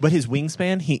could. But his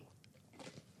wingspan, he'd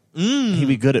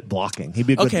be good at blocking. He'd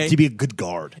be a good, Okay. he'd be a good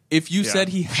guard. If you Yeah.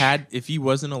 said if he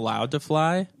wasn't allowed to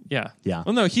fly, Yeah. Yeah.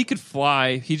 Well, no, he could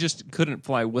fly. He just couldn't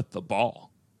fly with the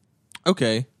ball.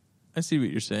 okay, I see what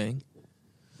you're saying.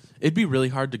 It'd be really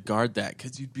hard to guard that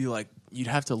because you'd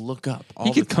have to look up. All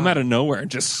He could the come time. out of nowhere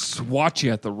and just swat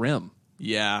you at the rim.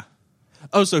 Yeah.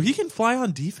 Oh, so he can fly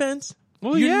on defense?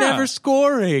 Well, You're yeah. never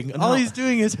scoring. All No. he's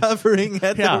doing is hovering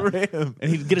at Yeah. the rim. And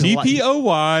he'd get his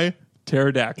DPOY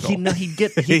pterodactyl. He'd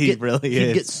get really he'd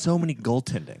is. get so many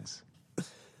goaltendings.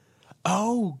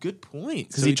 Oh, good point.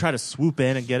 Because he'd try to swoop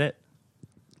in and get it.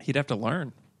 He'd have to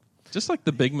learn. Just like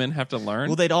the big men have to learn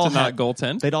Well, they'd all to not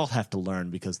goaltend. They'd all have to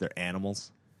learn because they're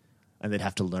animals, and they'd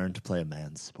have to learn to play a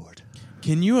man's sport.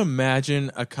 Can you imagine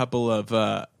a couple of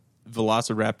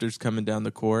velociraptors coming down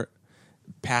the court,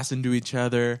 passing to each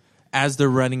other as they're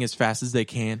running as fast as they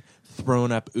can,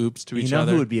 throwing up oops to You each know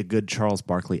other? who would be a good Charles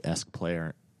Barkley-esque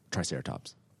player?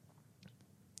 Triceratops.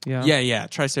 Yeah.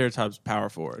 Triceratops power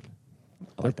forward.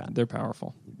 I like that. They're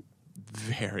powerful.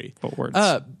 Very. Forwards.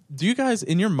 Do you guys,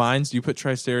 in your minds, do you put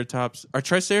Triceratops? Are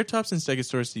Triceratops and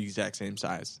Stegosaurus the exact same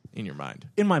size in your mind?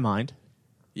 In my mind,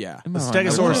 Yeah. my mind,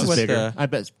 Stegosaurus wonder is what bigger. the- I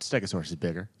bet Stegosaurus is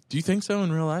bigger. Do you think so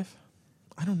in real life?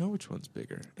 I don't know which one's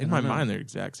bigger. In my mind, they're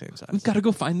exact same size. We've got to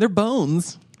go find their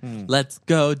bones. Let's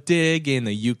go dig in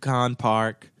the Yukon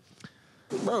Park.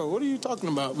 Bro, what are you talking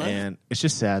about, man? And it's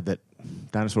just sad that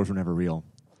dinosaurs were never real.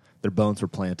 Their bones were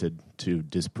planted to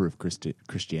disprove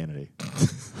Christianity.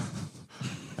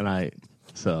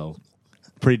 So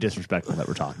pretty disrespectful that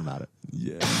we're talking about it.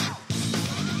 Yeah.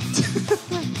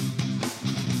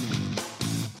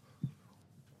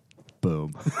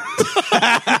 Boom.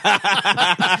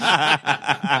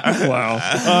 Wow.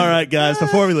 All right, guys.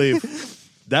 Before we leave,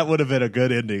 that would have been a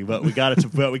good ending, but we got it.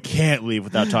 But we can't leave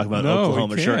without talking about No, we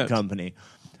Oklahoma Shirt can't. Company.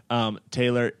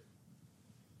 Taylor,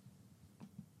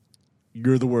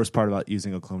 you're the worst part about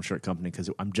using Oklahoma Shirt Company because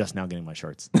I'm just now getting my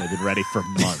shirts. They've been ready for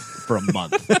a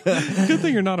month. Good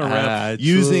thing you're not a rep.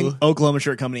 Using Oklahoma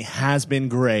Shirt Company has been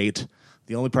great.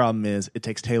 The only problem is it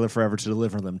takes Taylor forever to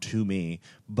deliver them to me.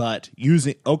 But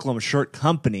using Oklahoma Shirt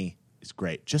Company is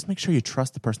great. Just make sure you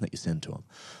trust the person that you send to them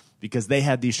because they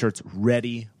had these shirts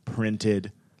ready,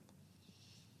 printed.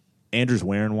 Andrew's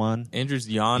wearing one. Andrew's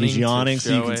yawning. He's yawning to so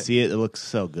you show can it. see it. It looks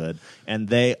so good. And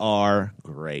they are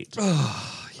great.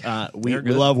 We they're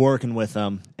good. love working with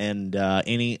them. And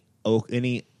any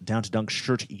Down to Dunk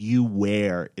shirt you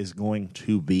wear is going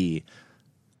to be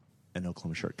an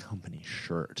Oklahoma Shirt Company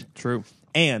shirt. True.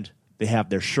 And they have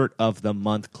their Shirt of the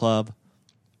Month Club,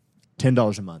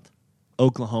 $10 a month.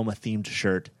 Oklahoma themed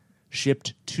shirt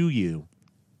shipped to you.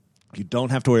 You don't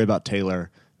have to worry about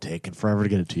Taylor taking forever to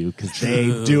get it to you because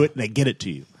they do it and they get it to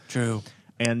you. True.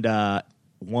 And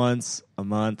once a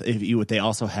month, they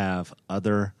also have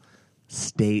other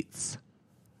states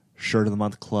Shirt of the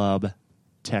Month Club,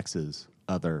 Texas,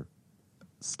 other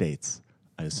states,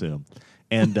 I assume.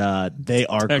 And they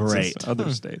are Texas, great.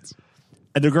 Other states.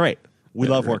 And they're great. We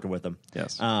They're love great. working with them.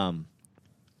 Yes. And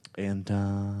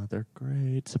they're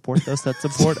great. Support those that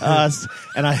support us.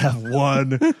 And I have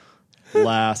one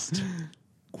last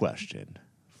question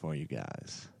for you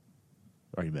guys.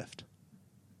 Are you miffed?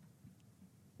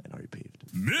 And are you peeved?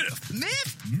 Miffed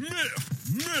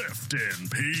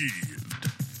and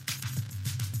peeved.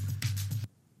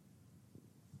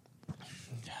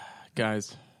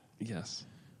 Guys, Yes.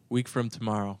 week from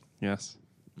tomorrow, Yes.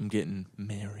 I'm getting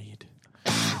married.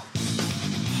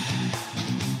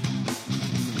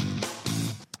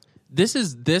 This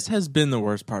has been the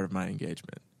worst part of my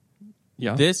engagement.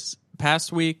 Yeah. This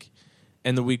past week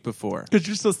and the week before, Because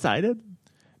you're so excited.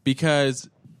 because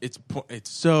it's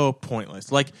so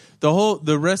pointless. Like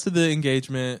the rest of the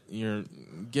engagement, you're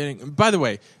getting. By the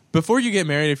way, before you get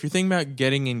married, if you're thinking about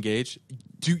getting engaged,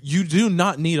 you do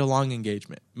not need a long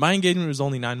engagement. My engagement was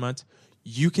only 9 months.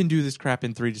 You can do this crap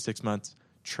in 3 to 6 months.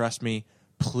 Trust me.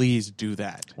 Please do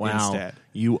that instead.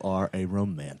 You are a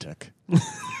romantic.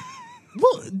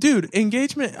 Well, dude,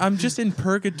 engagement. I'm just in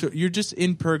purgatory. You're just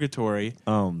in purgatory.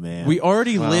 Oh, man. We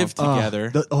already live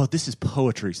together. This is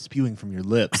poetry spewing from your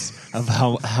lips of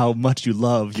how much you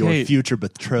love your Kate, future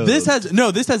betrothed. This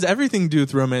has everything to do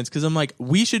with romance because I'm like,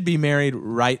 we should be married,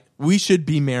 right? We should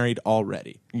be married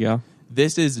already. Yeah.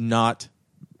 This is not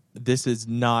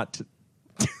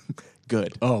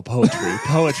good. Oh,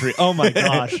 poetry. Oh my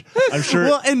gosh. I'm sure.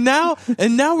 Well, and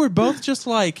now we're both just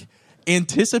like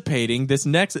anticipating this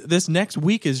next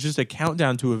week is just a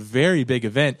countdown to a very big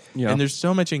event, Yeah. and there's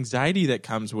so much anxiety that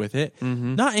comes with it.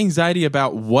 Not anxiety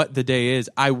about what the day is.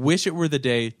 I wish it were the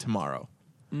day tomorrow,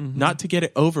 not to get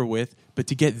it over with, but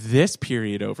to get this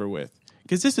period over with.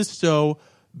 Because this is so.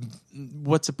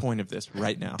 What's the point of this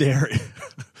right now?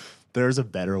 There's a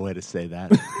better way to say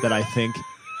that I think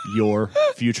your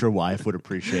future wife would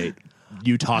appreciate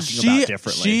you talking about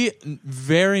differently. She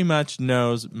very much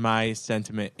knows my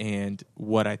sentiment and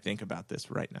what I think about this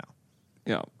right now.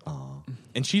 Yeah.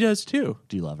 And she does too.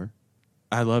 Do you love her?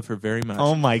 I love her very much.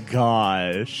 Oh my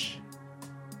gosh.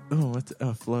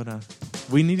 Float on.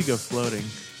 We need to go floating.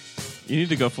 You need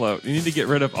to go float. You need to get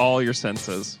rid of all your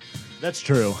senses. That's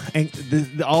true.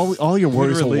 And all your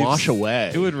worries will relieve- wash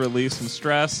away. It would relieve some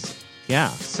stress, Yeah.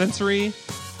 sensory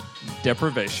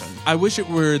deprivation. I wish it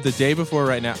were the day before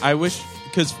right now. I wish,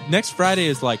 because next Friday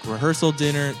is like rehearsal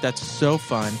dinner. That's so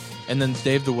fun. And then the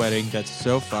day of the wedding. That's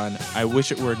so fun. I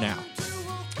wish it were now.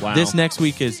 Wow. This next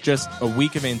week is just a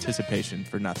week of anticipation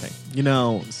for nothing. You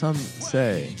know, some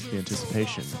say the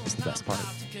anticipation is the best part.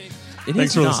 It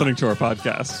Thanks is for not. listening to our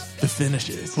podcast. The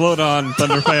finishes. Float on,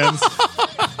 Thunder fans.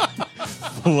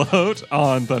 Float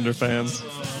on, Thunder fans.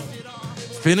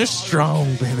 Finish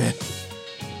strong, baby.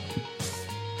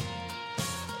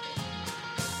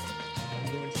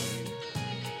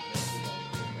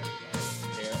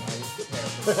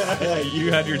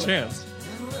 You had your chance.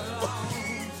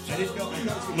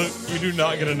 Look, you do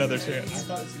not get another chance.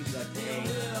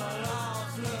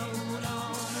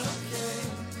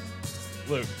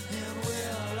 Luke.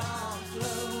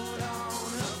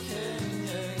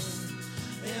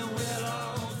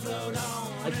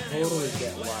 I totally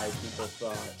get why people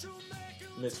thought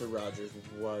Mr. Rogers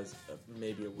was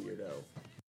maybe a weirdo.